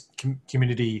intelligence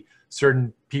community,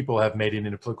 certain people have made it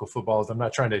into political footballs. I'm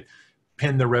not trying to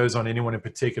pin the rose on anyone in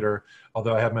particular,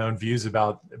 although I have my own views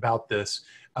about this.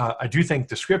 I do think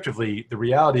descriptively, the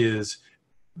reality is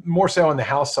more so on the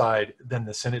House side than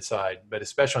the Senate side, but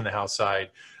especially on the House side.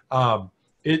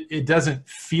 It doesn't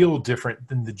feel different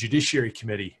than the Judiciary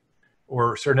Committee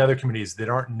or certain other committees that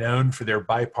aren't known for their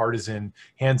bipartisan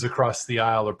hands across the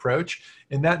aisle approach.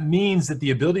 And that means that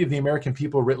the ability of the American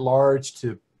people writ large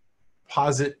to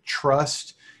posit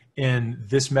trust in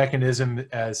this mechanism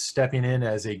as stepping in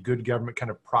as a good government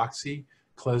kind of proxy,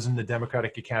 closing the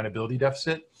democratic accountability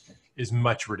deficit, is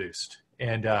much reduced.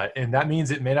 And that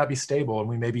means it may not be stable, and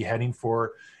we may be heading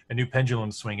for a new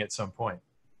pendulum swing at some point.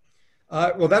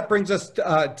 Well, that brings us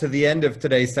to the end of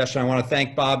today's session. I want to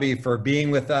thank Bobby for being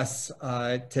with us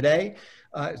today.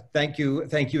 Thank you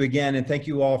again, and thank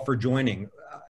you all for joining.